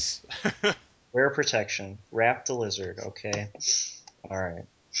from us. Wear protection. Wrap the lizard. Okay. All right.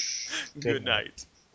 Good Good night. night.